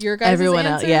your guys' Everyone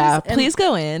else. answers. Yeah. And- Please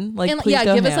go in. Like, and please yeah,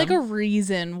 go give us ham. like a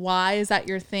reason. Why is that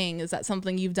your thing? Is that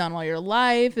something you've done all your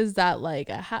life? Is that like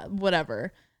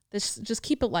whatever? This just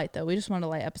keep it light though. We just want a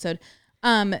light episode.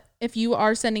 If you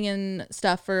are sending in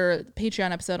stuff for the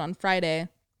Patreon episode on Friday,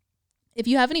 if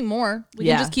you have any more, we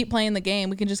can just keep playing the game.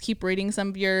 We can just keep reading some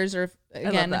of yours, or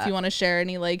if you want to share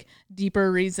any like deeper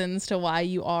reasons to why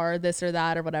you are this or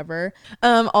that or whatever.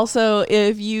 Also,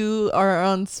 if you are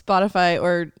on Spotify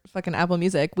or fucking Apple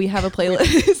Music, we have a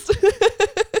playlist.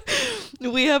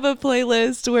 We have a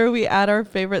playlist where we add our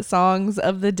favorite songs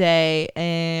of the day,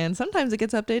 and sometimes it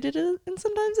gets updated and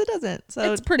sometimes it doesn't.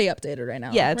 So It's pretty updated right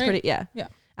now. yeah, it's right? pretty. Yeah. Yeah.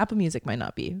 Apple Music might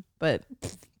not be, but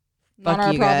Not fuck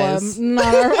our you problem. guys.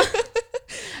 Not our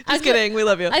Just kidding. We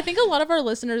love you. I think a lot of our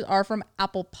listeners are from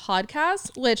Apple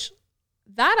Podcasts, which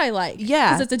that I like. Yeah.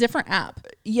 Because it's a different app.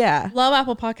 Yeah. Love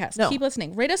Apple Podcasts. No. Keep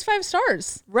listening. Rate us 5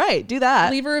 stars. Right. Do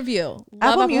that. Leave a review. Love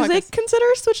Apple Music, Podcasts. consider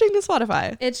switching to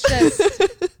Spotify. It's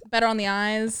just better on the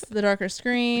eyes, the darker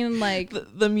screen. Like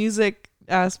The music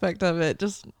aspect of it,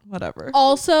 just whatever.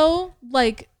 also,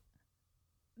 like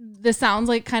this sounds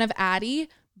like kind of addy,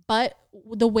 but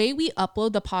the way we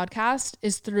upload the podcast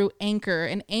is through Anchor,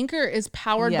 and Anchor is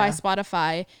powered by Yeah.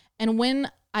 Spotify. And when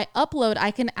I upload,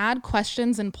 I can add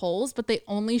questions and polls, but they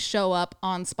only show up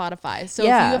on Spotify. So if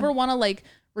you ever want to like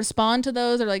respond to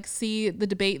those or like see the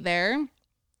debate there,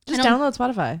 Just download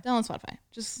Spotify. download Spotify.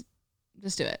 Just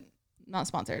do it. Not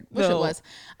sponsored. Wish it No. was.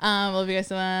 Love you guys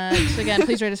so much. Again,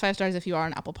 please rate us 5 stars if you are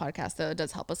on Apple Podcast, though. It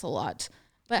does help us a lot.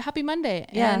 But happy Monday.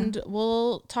 Yeah. And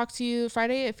we'll talk to you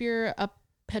Friday if you're a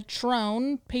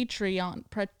Patreon.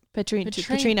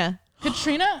 Katrina.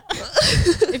 Katrina?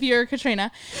 If you're Katrina.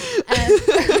 And,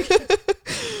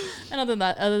 and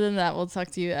other than that, we'll talk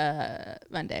to you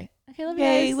Monday. Okay, love you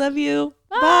guys. Okay, love you.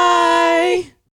 Bye. Bye.